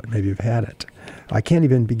you know it. Maybe you've had it. I can't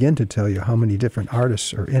even begin to tell you how many different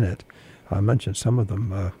artists are in it. I mentioned some of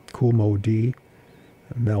them. Kool Moe Dee,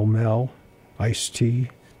 Mel Mel, Ice-T,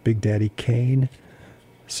 Big Daddy Kane,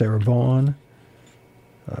 Sarah Vaughan,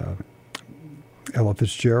 Ella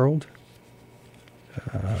Fitzgerald,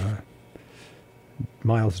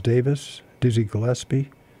 Miles Davis, Dizzy Gillespie,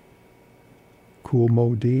 Kool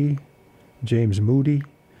Moe Dee, James Moody.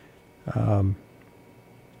 At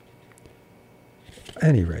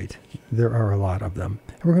any rate, there are a lot of them.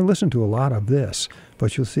 And we're going to listen to a lot of this,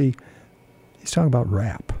 but you'll see he's talking about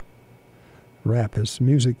rap. Rap is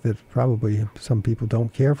music that probably some people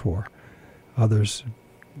don't care for. Others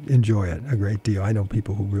enjoy it a great deal. I know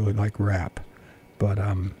people who really like rap, but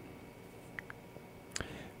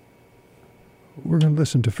we're going to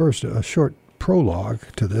listen to first a short prologue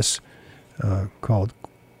to this called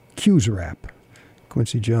Q's Rap,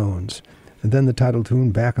 Quincy Jones, and then the title tune,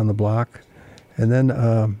 Back on the Block, and then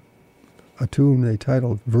a tune they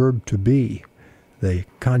titled Verb to Be. They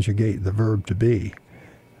conjugate the verb to be.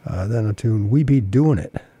 Then a tune, We Be Doing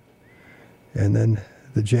It, and then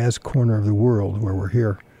the Jazz Corner of the World, where we'll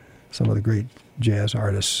hear some of the great jazz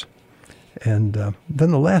artists. And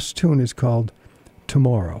then the last tune is called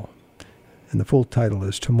Tomorrow, and the full title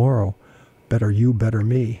is Tomorrow, Better You, Better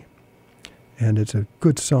Me. And it's a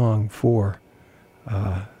good song for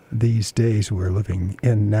these days we're living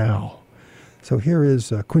in now. So here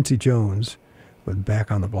is Quincy Jones with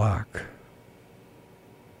Back on the Block.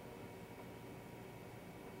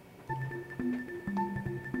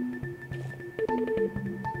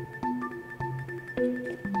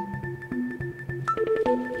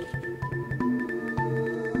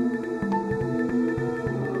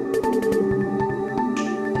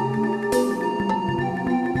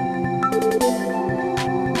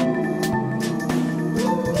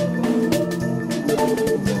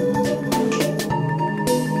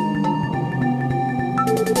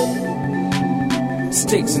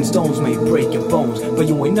 Sticks and stones may break your bones, but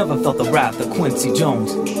you ain't never felt the wrath of Quincy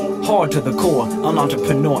Jones. Hard to the core, an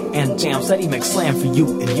entrepreneur and jams that he makes slam for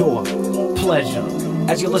you and your pleasure.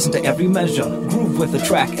 as you listen to every measure. Groove with the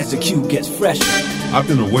track as the cue gets fresher. I've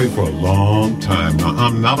been away for a long time. Now,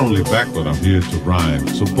 I'm not only back, but I'm here to rhyme.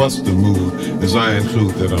 So bust the move as I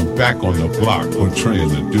include that I'm back on the block portraying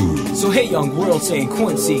the dude. So hey, young world saying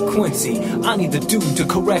Quincy, Quincy, I need the dude to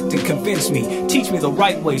correct and convince me. Teach me the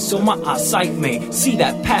right way so my eyesight may see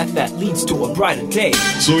that path that leads to a brighter day.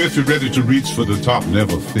 So if you're ready to reach for the top,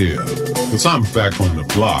 never fear, 'cause I'm back on the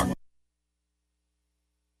block.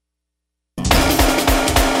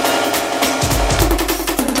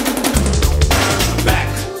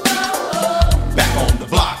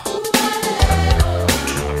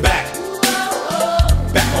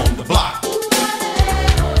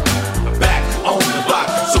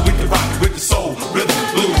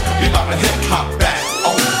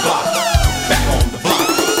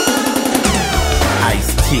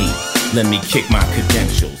 Let me kick my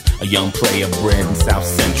credentials. A young player bred in South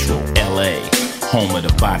Central LA, home of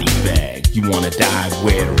the body bag. You wanna die,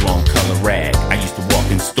 wear the wrong color rag. I used to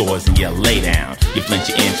walk in stores and yell, lay down. You flinch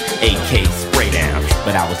an inch, AK spray down.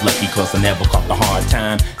 But I was lucky cause I never caught the hard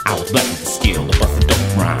time. I was blessed with the skill to bust a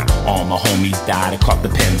dope rhyme. All my homies died and caught the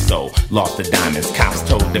pencil. Lost the diamonds, cops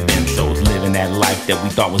told the benzos. Living that life that we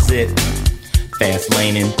thought was it. Fast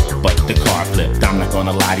laning, but the car flipped. I'm not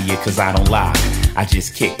gonna lie to you cause I don't lie. I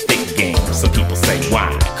just kick thick game. Some people say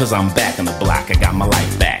why? Cause I'm back on the block, I got my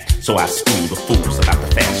life back. So I school the fools about the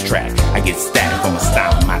fast track. I get static from my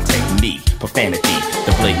style and my technique. Profanity,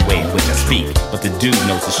 the blatant way in which I speak. But the dude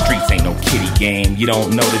knows the streets ain't no kiddie game. You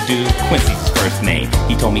don't know the dude? Quincy's his first name.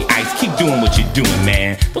 He told me, Ice, keep doing what you're doing,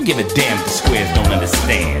 man. Don't give a damn if the squares don't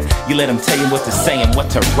understand. You let them tell you what to say and what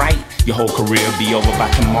to write. Your whole career be over by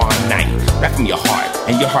tomorrow night. Rap from your heart,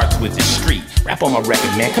 and your heart's with the street. Rap on my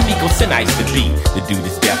record, man. Kamiko, send Ice to beat. The dude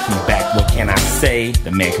is definitely back, what can I say?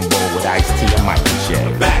 The man can roll with Ice-T and Michael J.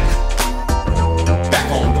 Back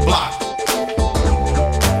on the block.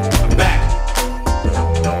 Back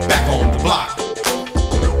on the block.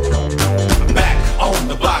 Back on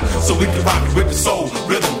the block. So we can rock it with the soul,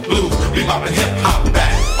 rhythm, blues, bebop and hip hop.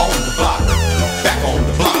 Back on the block. Back on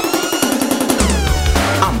the block.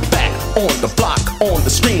 I'm back on the block, on the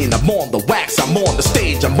screen. I'm on the wax, I'm on the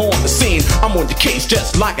stage, I'm on the scene. I'm on your case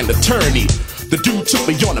just like an attorney. The dude took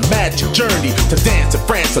me on a magic journey to dance in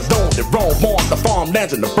France, alone and Rome, on the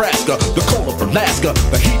farmlands in Nebraska, the cold of Alaska,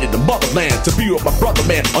 the heat of the motherland, to be with my brother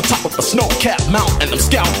man on top of a snow-capped mountain. I'm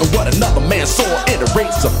scouting what another man saw in a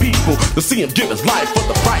race of people, to see him give his life for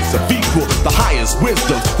the price of equal, the highest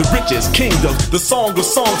wisdom, the richest kingdom, the song of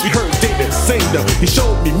songs we heard David sing them. He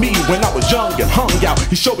showed me when I was young and hung out.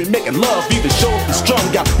 He showed me making love, even showed me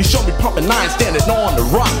strung out. He showed me pumping iron, standing on the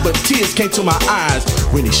rock, but tears came to my eyes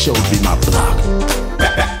when he showed me my block.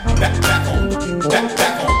 Back on the block.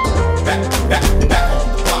 Back on the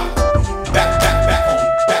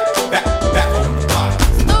block.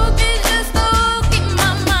 Stogie just stogie,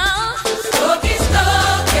 mama. Stogie.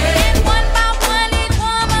 And one by one each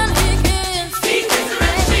woman he gets. He gets her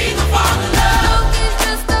and she gon' fall in love. Stogie's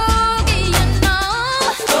just stogie, you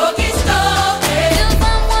know. Stogie. Till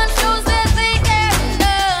someone shows that they care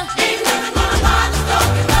enough. Ain't nothing gonna buy the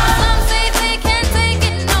stogie love. Some say they can't take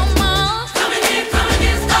it no more. Coming in,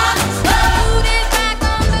 start slow. Booty back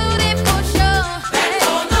on booty for sure. Back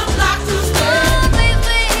on the block to stay. Oh,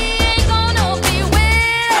 baby, he ain't gonna be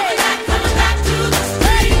weird. Coming back to the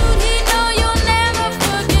street. Dude, he know you'll never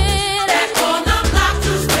forget. Back on the block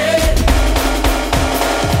to stay.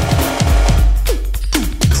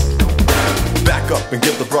 Back up and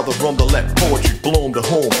give the brother room to let poetry bloom to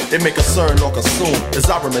whom it may concern or consume. As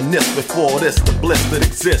I reminisce before this, the bliss that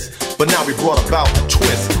exists. But now we brought about a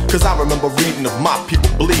twist. Cause I remember reading of my people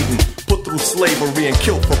bleeding, put through slavery and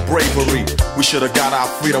killed for bravery. We should have got our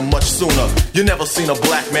freedom much sooner. You never seen a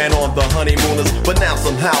black man on the honeymooners, but now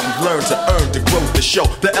somehow we've learned to earn, to grow, to show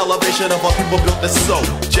the elevation of our people built this so.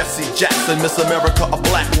 Jesse Jackson, Miss America, a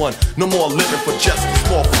black one. No more living for just a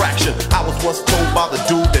small fraction. I was once told by the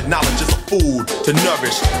dude that knowledge is a food to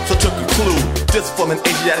nourish. So to conclude, this from an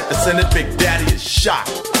Asiatic descendant, Big Daddy is shot.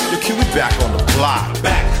 Your Q, we back on the block.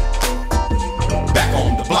 Back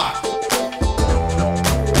on the block.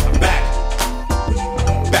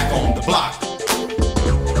 Back on the block.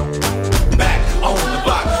 Back on the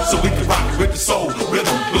block. So we can rock it with the soul,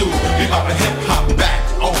 rhythm, blues, bebop and hip hop. Back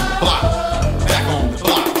on the block. Back on the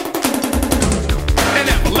block. An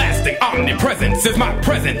everlasting omnipresence is my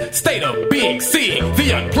present state of being, seeing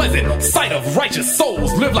the unpleasant sight of righteous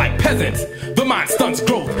souls live like peasants. The mind stunts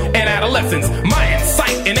growth and adolescence. My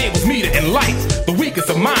insight enables me to enlighten the weakest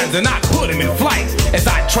of minds, and I put them in flight as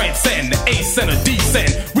I transcend the ascend or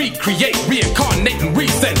descend, recreate, reincarnate, and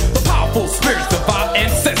resend the powerful spirits of our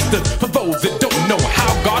ancestors. For those that don't know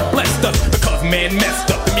how God blessed us, because man man messed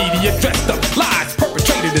up, the media dressed up, lies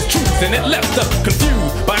perpetrated as truths, and it left us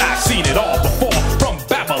confused. But I've seen it all before, from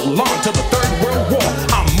Babylon to the Third World War.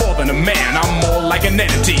 I'm more than a man, I'm more like an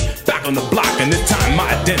entity. Back on the block, and this time my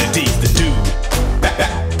identity's the dude. Back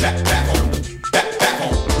on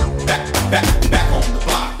the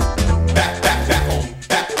block.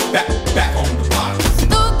 Back on the block.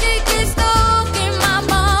 Stoking my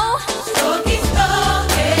bone. Stoking.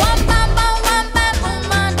 One bamba, one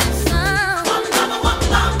my sound. One bamba, one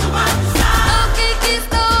my sound.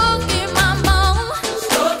 Stoking my bone.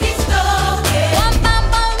 Stoking. One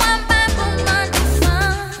bamba, one my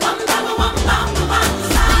sound. One bamba, one my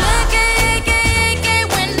sound. Yeke,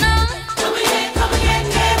 when no. Come here,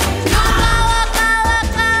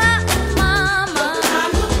 mama.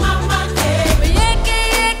 Yeke,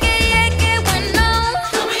 when no.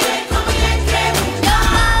 Come here,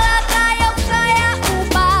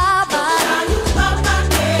 baba.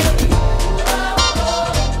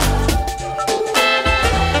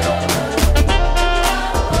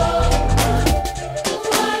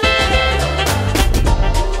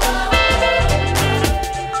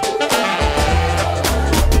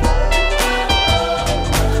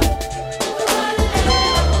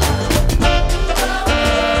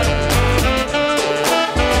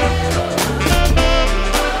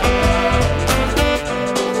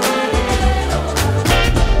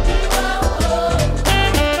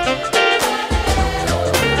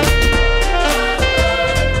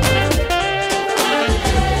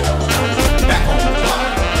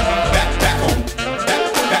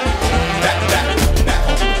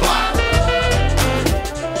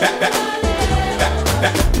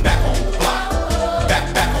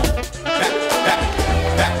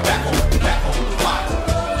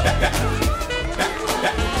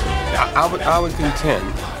 I would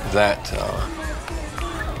contend that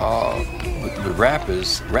the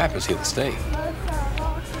rappers here to stay.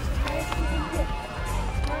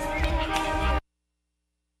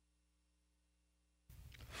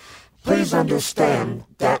 Please understand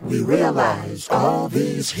that we realize all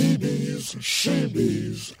these he-bees,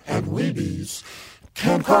 she-bees, and we-bees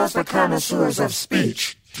can cause the connoisseurs of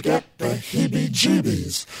speech to get the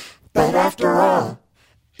heebie-jeebies. But after all,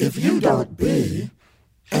 if you don't be,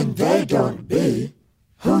 and they don't be,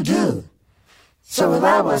 who do? So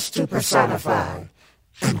allow us to personify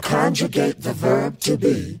and conjugate the verb to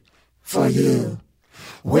be for you.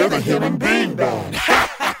 We're the Human Being Band.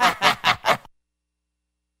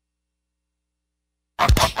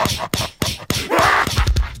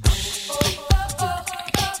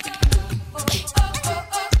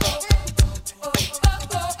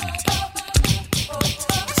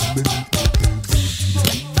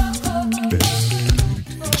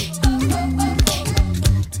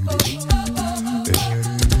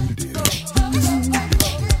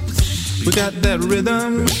 We got that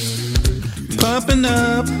rhythm pumping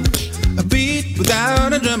up, a beat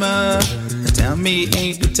without a drummer. Tell me,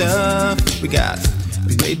 ain't it tough? We got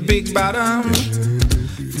a great big bottom,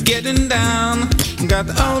 getting down. Got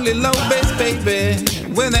the only low bass, baby,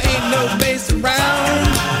 when there ain't no bass around.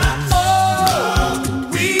 Oh,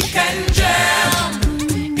 we can jam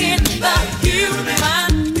in the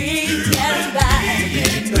human being band.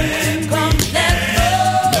 Come, let's go,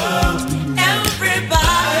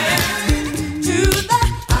 everybody, to the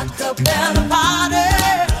acapella party.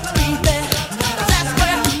 That's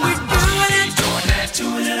where we're doing it.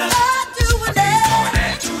 Doing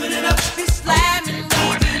it up. Be slamming,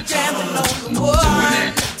 we be jamming on the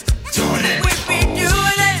wood. We be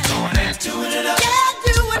doing it. Yeah,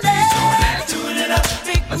 doing it up.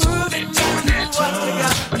 Big grooving, what we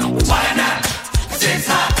got. Why not? 'Cause it's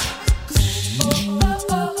hot.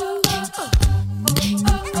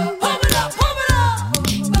 Pump it up.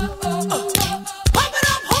 Pump it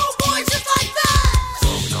up, homeboy, just like that.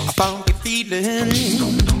 A funky feeling,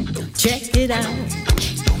 Check it out.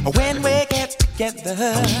 when we get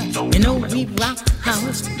together. You know we rock the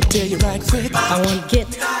house. Tell you right quick, I want to get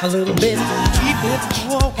a little bit. keep it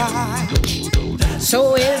for a while.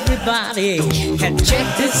 So everybody can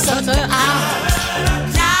check this sucker out.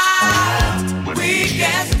 Now we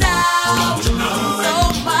get down. So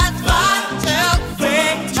much fun till we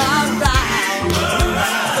alright.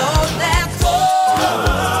 So let's go,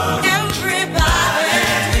 everybody,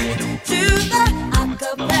 to the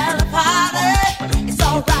acapella party. It's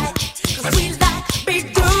alright, 'cause we like be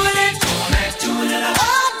doing it. Doing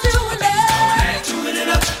it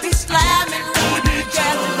up. Be slamming, we be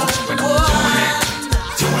jamming on the wood.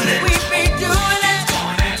 We be doing it.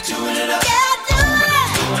 Yeah,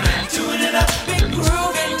 doing it up. Big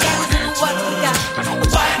grooving, using what we got.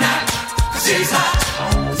 Why not? 'Cause she's hot.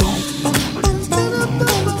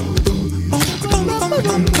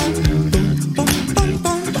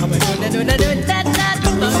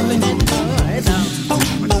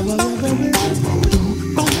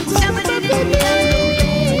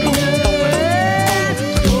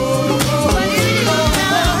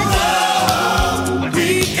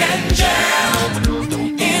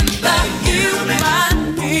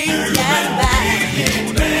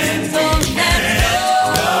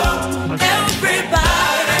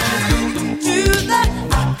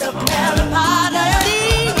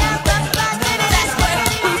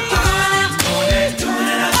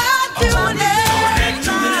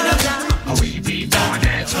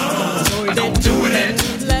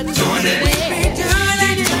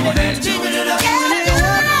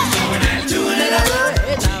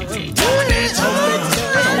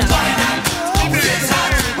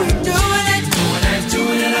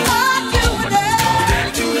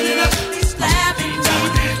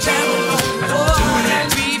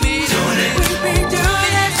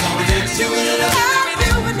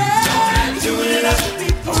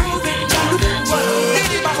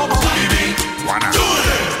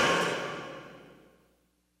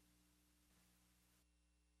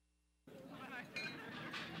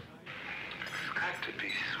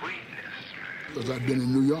 Because I'd been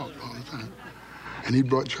in New York all the time. And he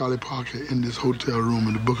brought Charlie Parker in this hotel room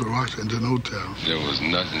in the Booker Washington Hotel. There was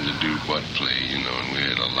nothing to do but play, and we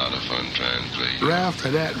had a lot of fun trying to play. Right after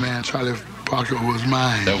that, man, Charlie Parker was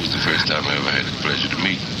mine. That was the first time I ever had the pleasure to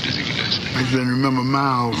meet Dizzy Gillespie. I can remember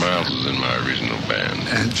Miles. Miles was in my original band.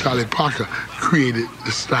 And Charlie Parker created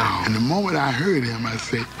the style. And the moment I heard him, I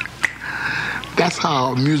said, that's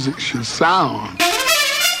how music should sound.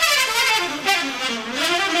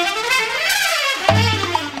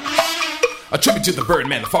 A tribute to the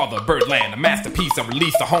Birdman, the father of Birdland, a masterpiece of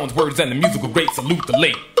release of Horn's words and the musical great salute the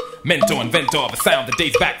late mentor, inventor of a sound that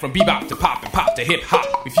dates back from bebop to pop and pop to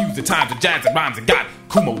hip-hop. We fuse the times of jazz and rhymes and got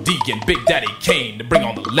Kumo D and Big Daddy Kane to bring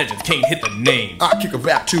on the legends. Kane hit the name. I kick a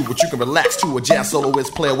rap too, but you can relax to. A jazz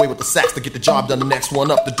soloist play away with the sax to get the job done. The next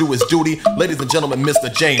one up to do his duty. Ladies and gentlemen,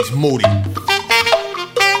 Mr. James Moody.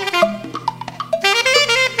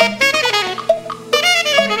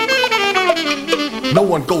 No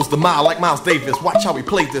one goes the mile like Miles Davis. Watch how he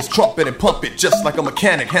plays this trumpet and pump it just like a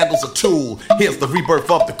mechanic handles a tool. Here's the rebirth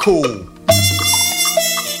of the cool.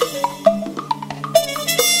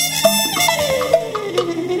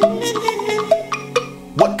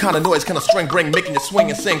 What kind of noise can a string bring, making you swing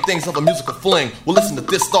and sing things of a musical fling? Well, listen to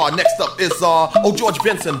this star. Next up is oh, George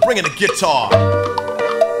Benson, bringing the guitar.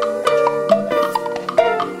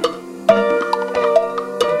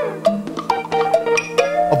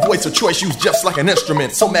 Voice of choice used just like an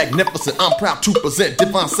instrument, so magnificent. I'm proud to present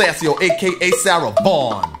Devon Sassio, aka Sarah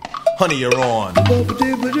Vaughan. Honey, you're on.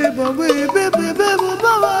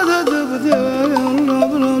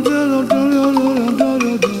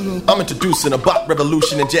 I'm introducing a bop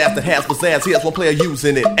revolution in jazz that has pizzazz. Here's one player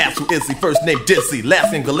using it. Ask who is he? First name Dizzy,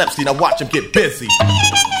 last name Gillespie. Now watch him get busy.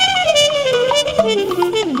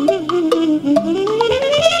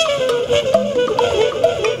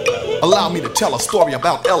 Allow me to tell a story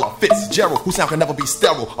about Ella Fitzgerald, whose sound can never be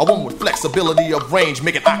sterile. A woman with flexibility of range,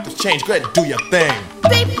 making octaves change. Go ahead and do your thing.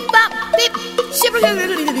 Beep, bop, beep,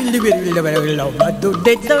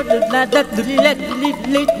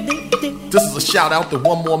 This is a shout out to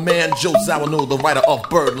one more man, Joe Zawinul, the writer of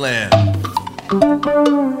Birdland.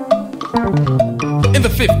 In the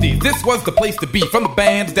 50s, this was the place to be. From the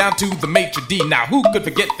bands down to the maitre d'. Now who could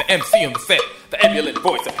forget the MC on the set, the ebullient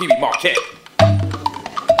voice of Pee Wee Marquette.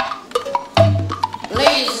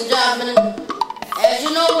 Ladies and gentlemen, as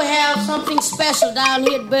you know, we have something special down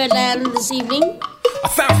here at Birdland this evening. A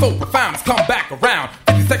sound so profound has come back around.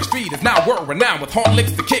 52nd Street is now world-renowned with horn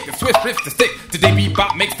licks to kick and swift riffs to stick. Today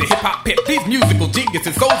bebop makes the hip-hop hit. These musical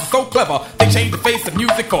geniuses, souls are so clever, they change the face of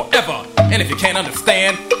music forever. And if you can't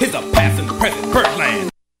understand, here's a past and the present Birdland.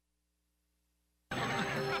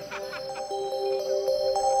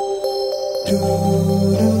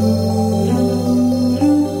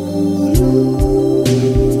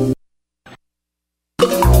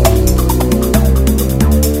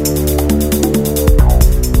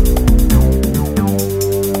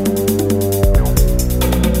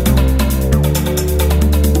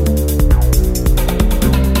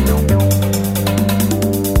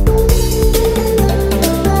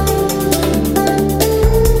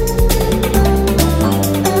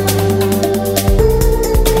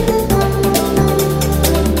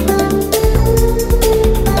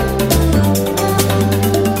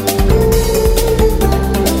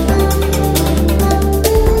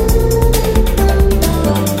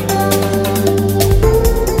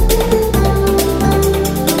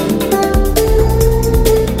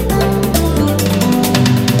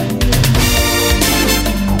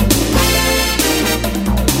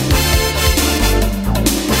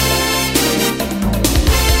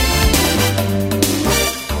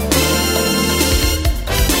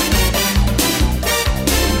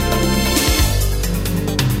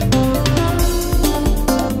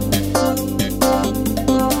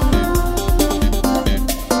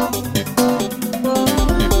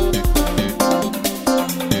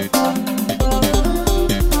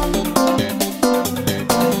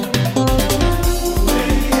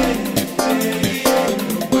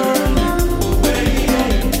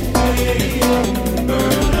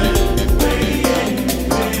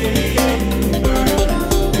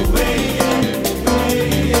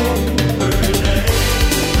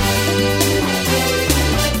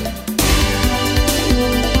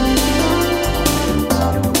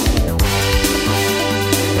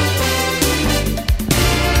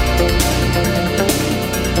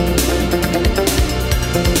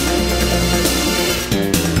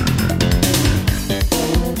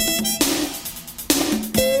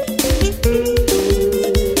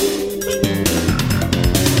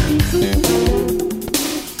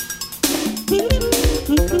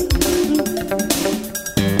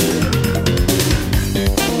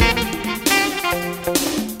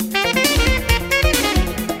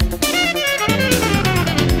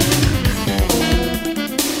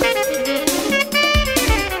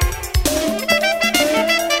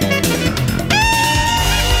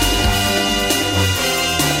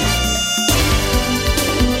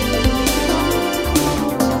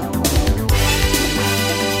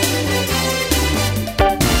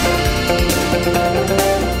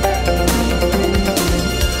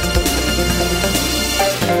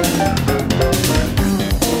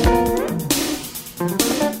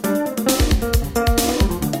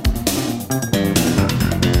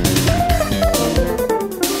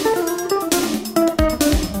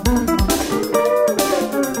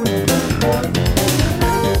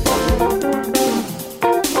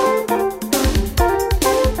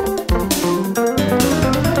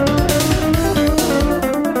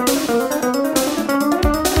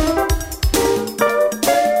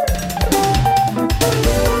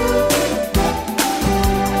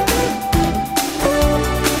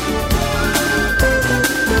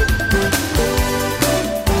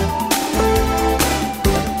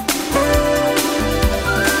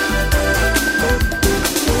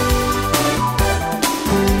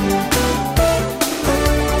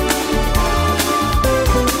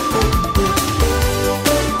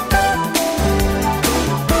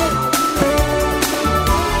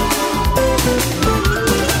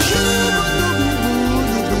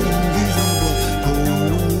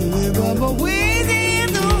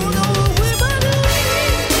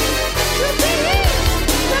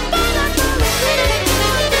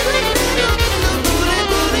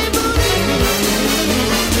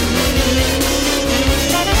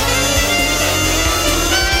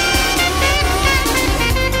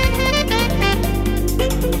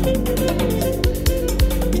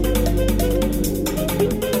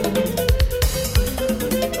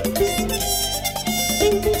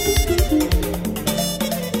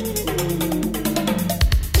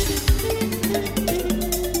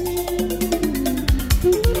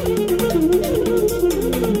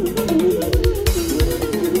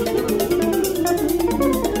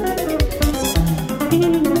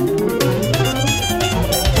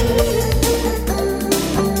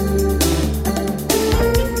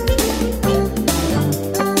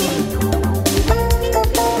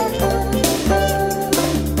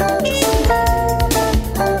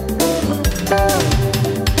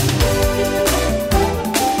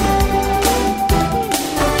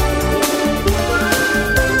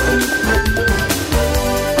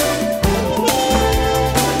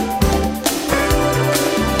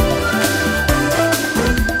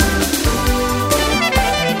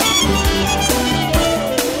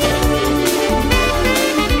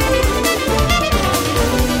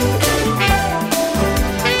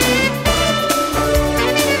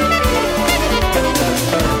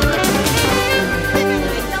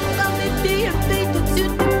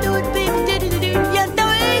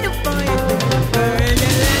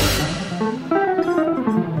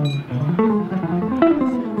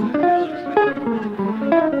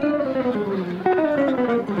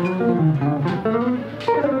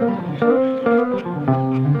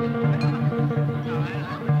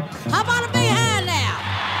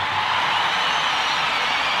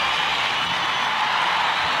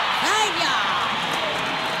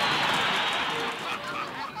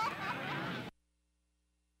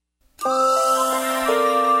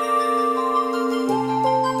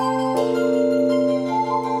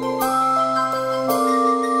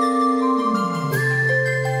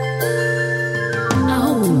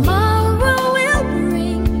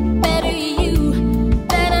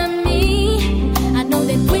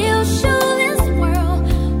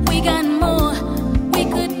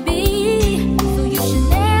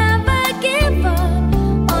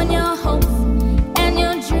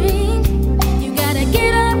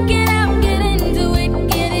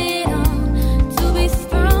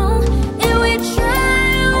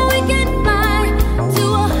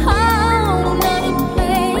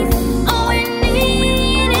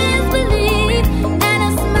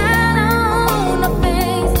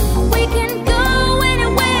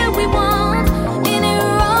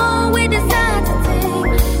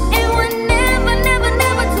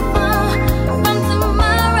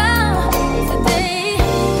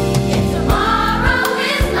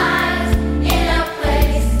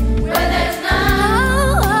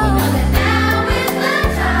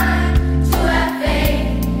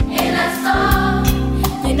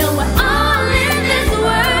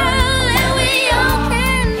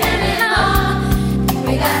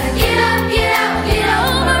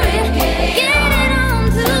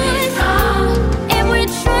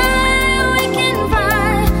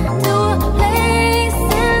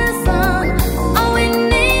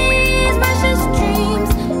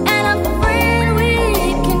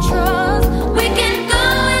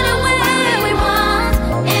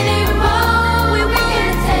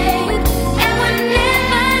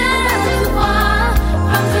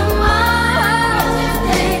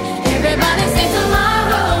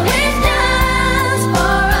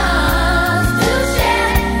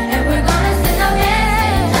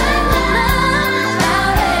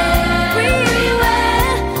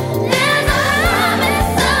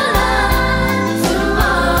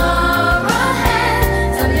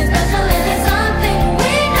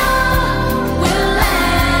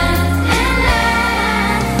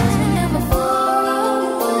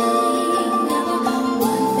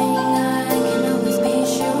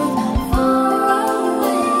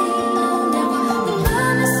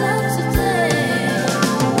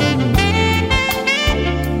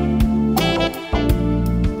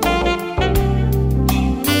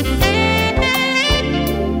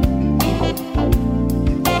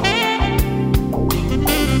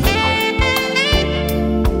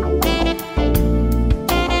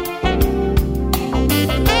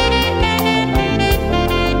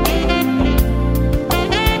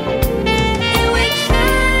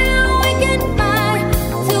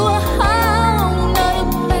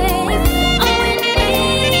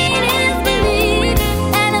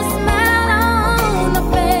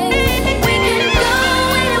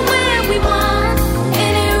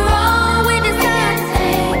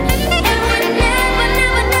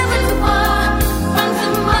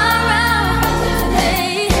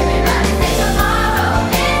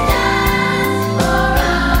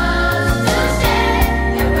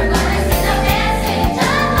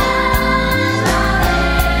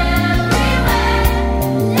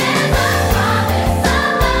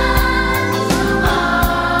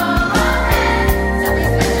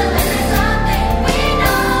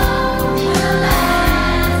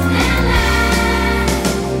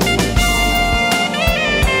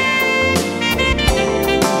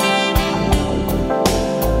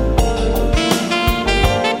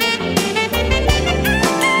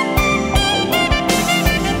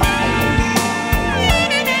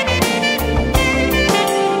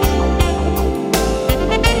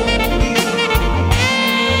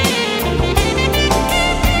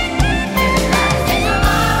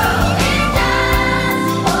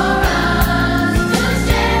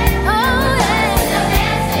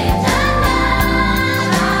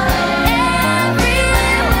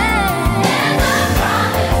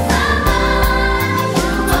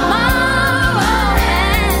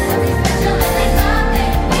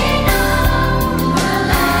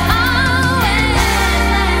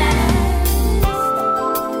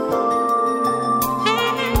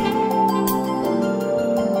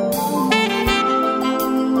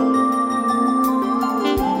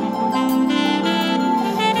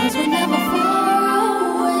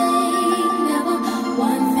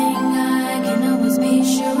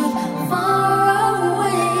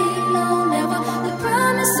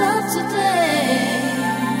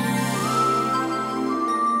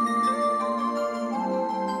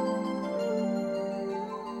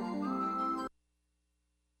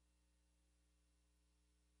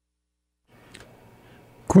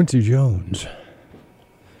 Quincy Jones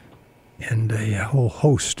and a whole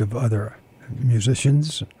host of other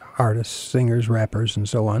musicians, artists, singers, rappers, and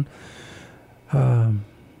so on.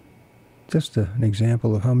 Just an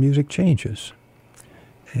example of how music changes,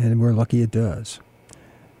 and we're lucky it does.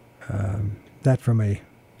 That from a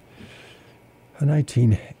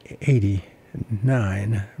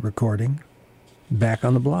 1989 recording, Back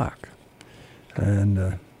on the Block.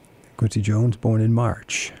 And Quincy Jones, born in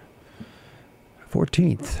March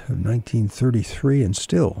 14th of 1933, and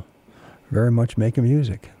still very much making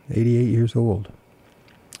music, 88 years old.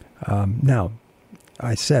 Now,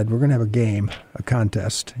 I said we're going to have a game, a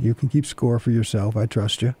contest. You can keep score for yourself. I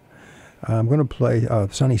trust you. I'm going to play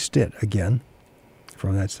Sonny Stitt again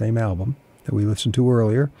from that same album that we listened to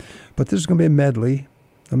earlier. But this is going to be a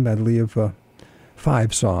medley of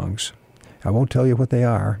 5 songs. I won't tell you what they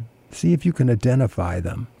are. See if you can identify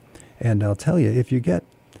them. And I'll tell you, if you get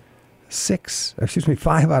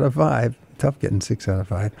 5 out of 5, tough getting 6 out of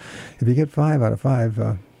 5. If you get 5 out of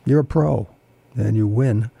 5, you're a pro, and you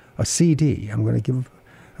win a CD. I'm going to give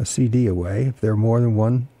a CD away. If there are more than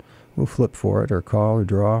one, we'll flip for it or call or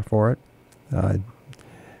draw for it. And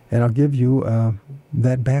I'll give you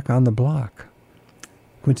that Back on the Block,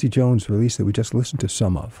 Quincy Jones release that we just listened to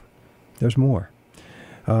some of. There's more.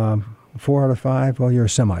 4 out of 5, well, you're a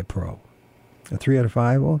semi-pro. A 3 out of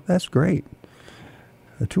 5, well, that's great.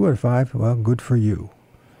 A 2 out of 5, well, good for you.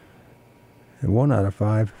 And 1 out of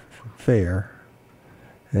 5, fair.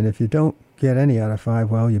 And if you don't get any out of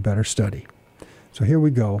 5, well, you better study. So here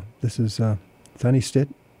we go. This is Sonny Stitt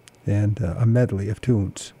and a medley of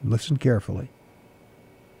tunes. Listen carefully.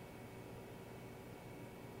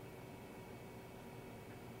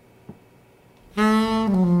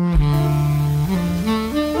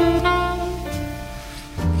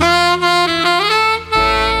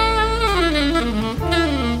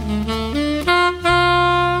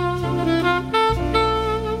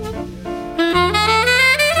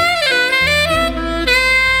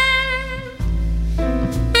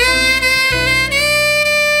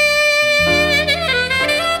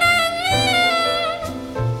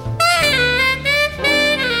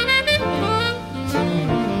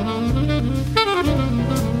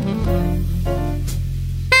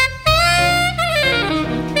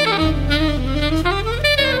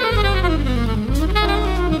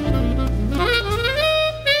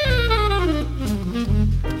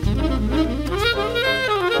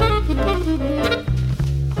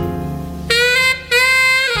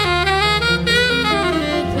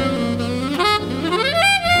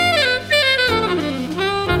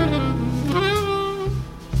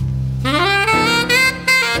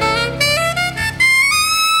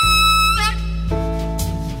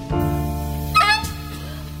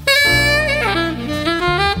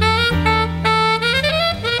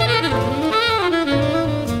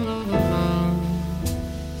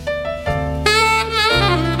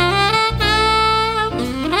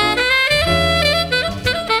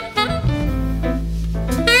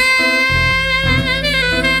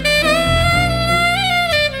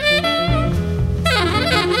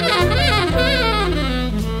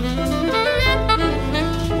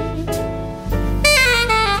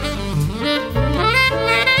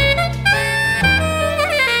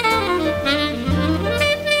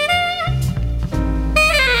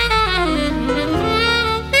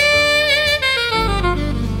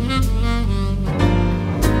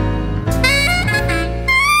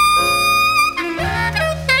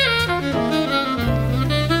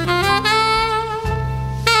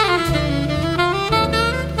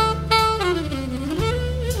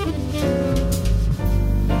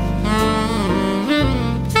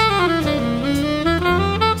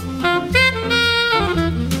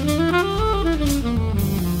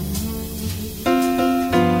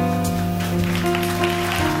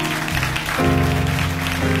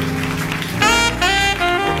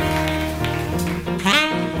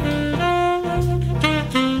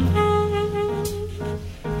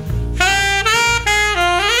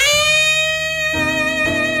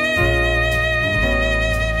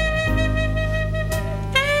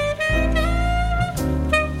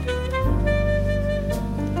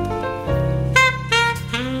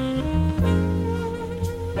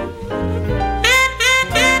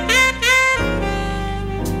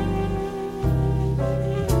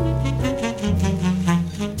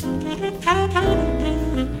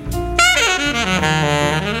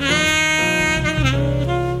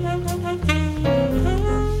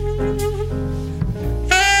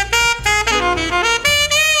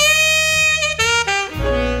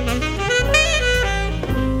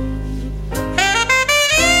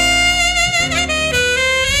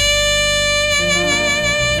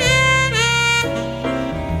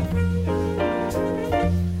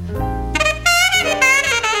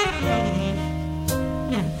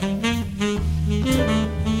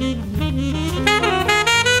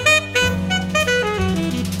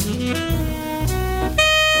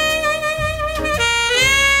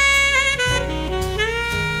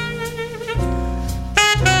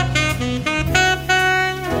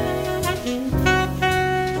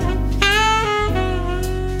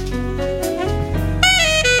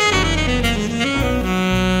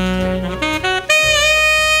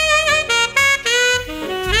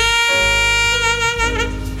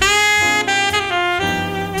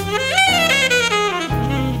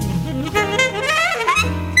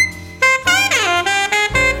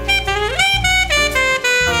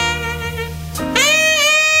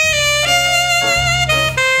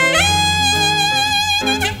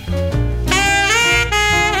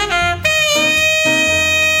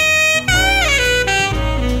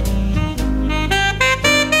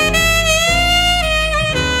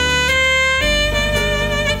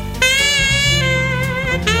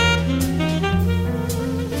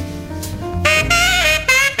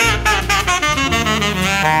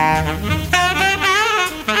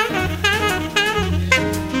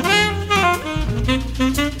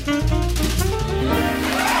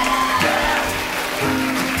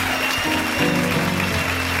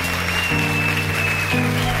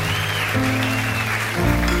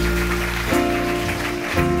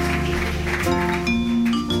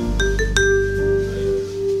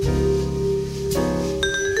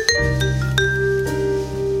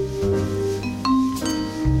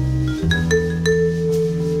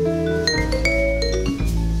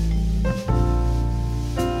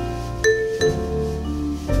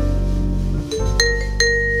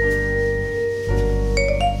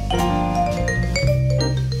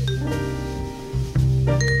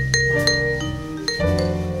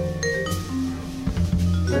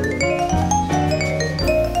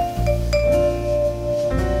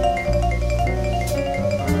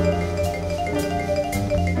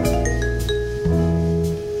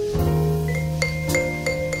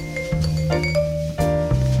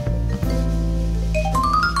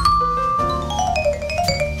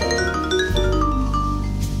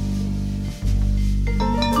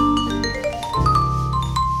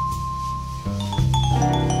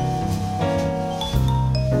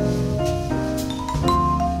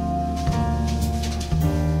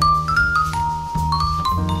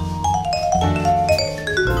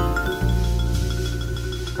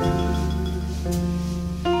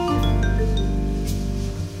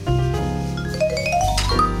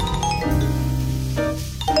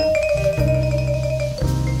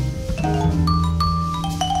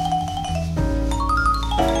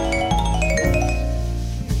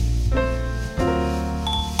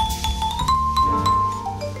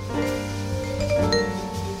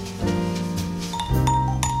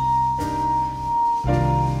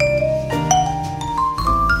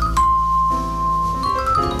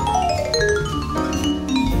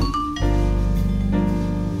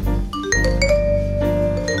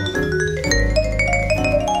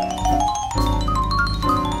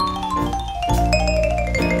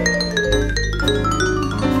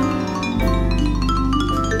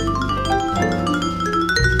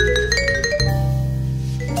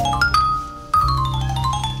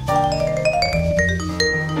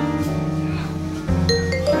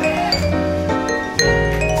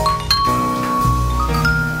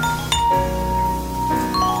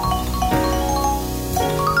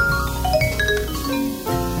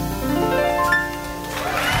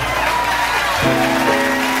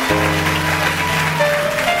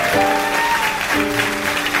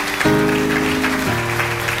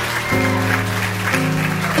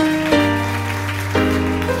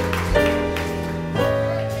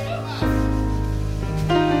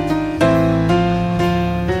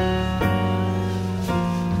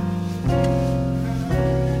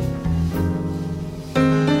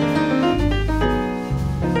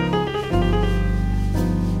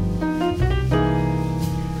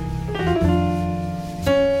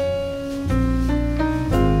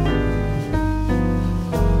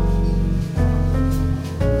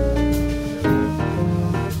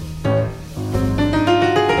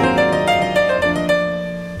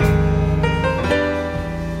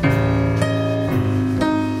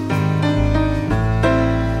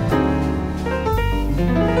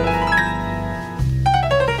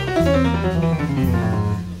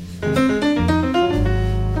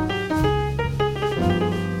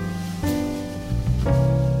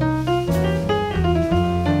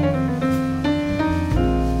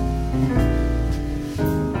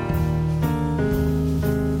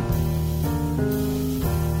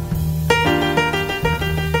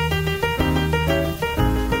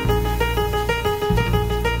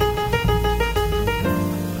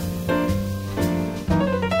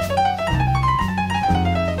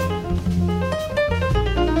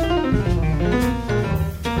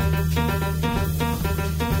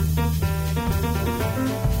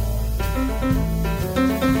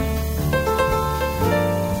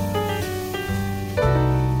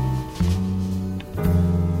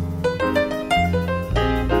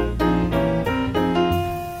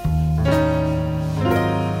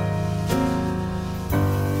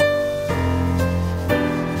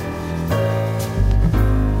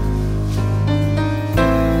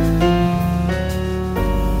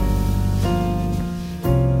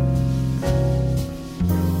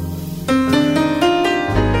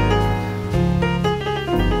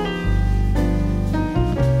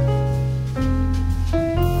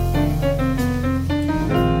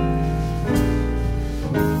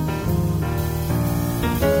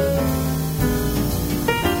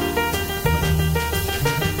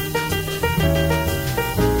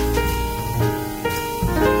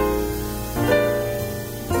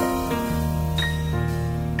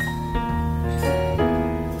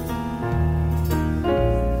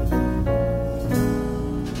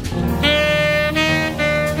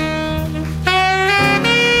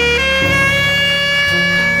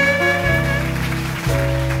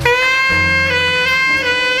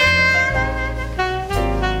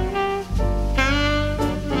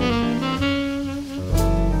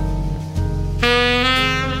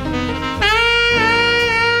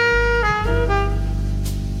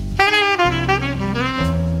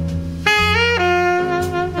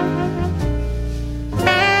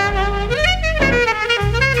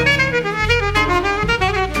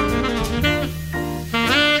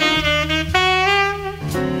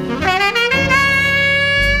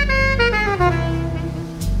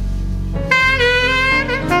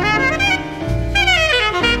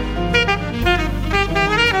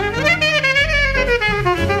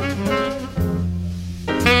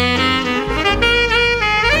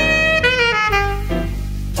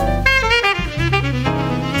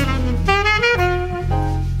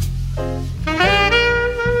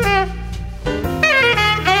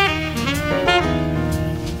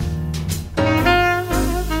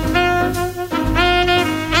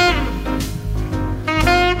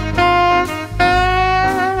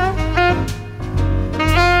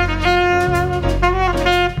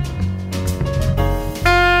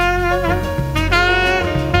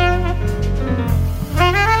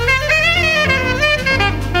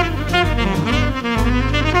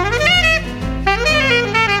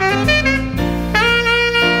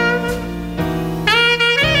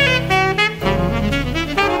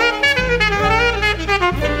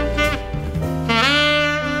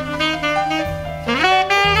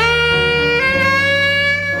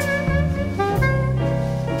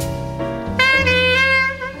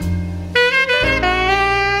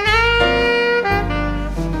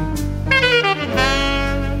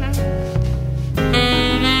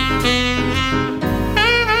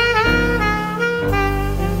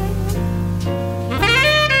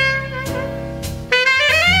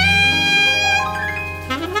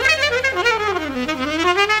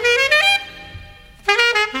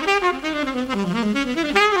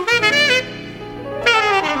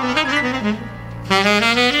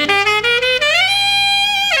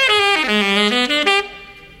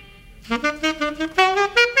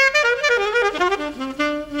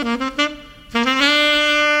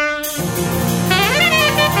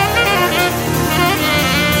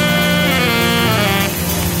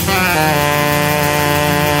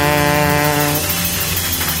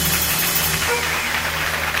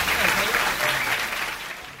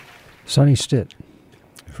 Sonny Stitt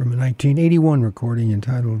from a 1981 recording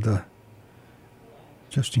entitled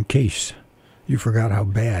Just in Case You Forgot How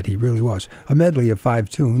Bad He Really Was. A medley of 5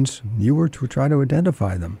 tunes. You were to try to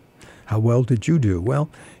identify them. How well did you do? Well,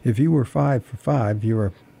 if you were 5 for 5, you're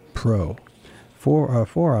a pro. 4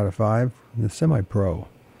 out of 5, the semi-pro.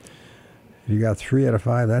 If you got 3 out of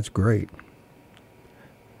 5, that's great.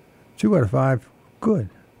 2 out of 5, good.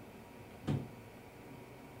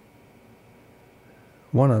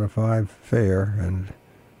 1 out of 5, fair. And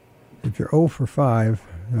if you're 0 for 5,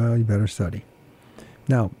 well, you better study.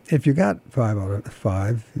 Now, if you got 5 out of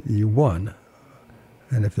 5, you won.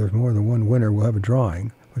 And if there's more than one winner, we'll have a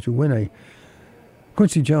drawing. But you win a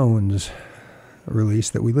Quincy Jones release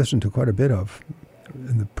that we listened to quite a bit of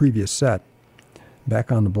in the previous set,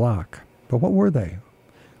 Back on the Block. But what were they?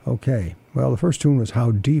 Okay, well, the first tune was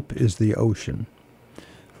How Deep is the Ocean.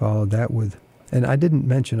 Followed that with, and I didn't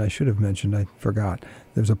mention, I should have mentioned, I forgot,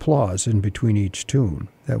 there's applause in between each tune.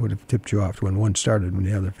 That would have tipped you off when one started and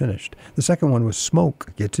the other finished. The second one was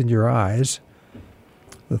Smoke Gets in Your Eyes.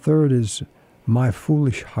 The third is My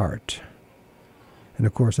Foolish Heart. And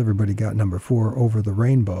of course, everybody got number 4, Over the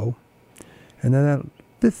Rainbow. And then that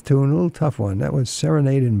fifth tune, a little tough one, that was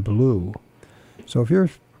Serenade in Blue. So if you're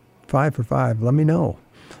 5 for 5, let me know.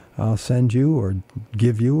 I'll send you or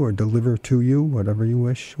give you or deliver to you, whatever you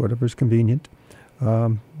wish, whatever's convenient,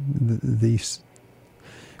 the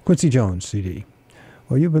Quincy Jones CD.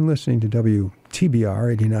 Well, you've been listening to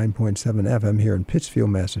WTBR 89.7 FM here in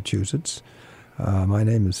Pittsfield, Massachusetts. My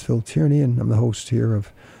name is Phil Tierney, and I'm the host here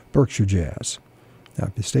of Berkshire Jazz. Now,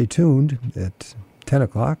 if you stay tuned at 10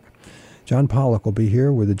 o'clock, John Pollock will be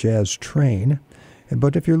here with the Jazz Train.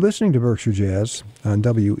 But if you're listening to Berkshire Jazz on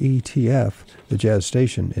WETF, the jazz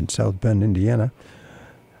station in South Bend, Indiana,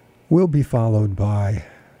 we'll be followed by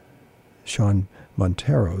Sean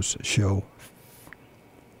Montero's show,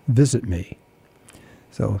 Visit Me.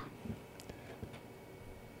 So,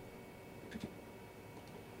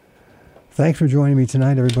 thanks for joining me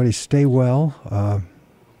tonight, everybody. Stay well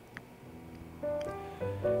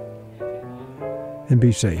and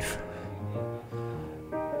be safe.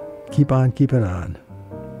 Keep on keeping on.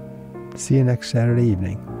 See you next Saturday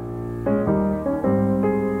evening.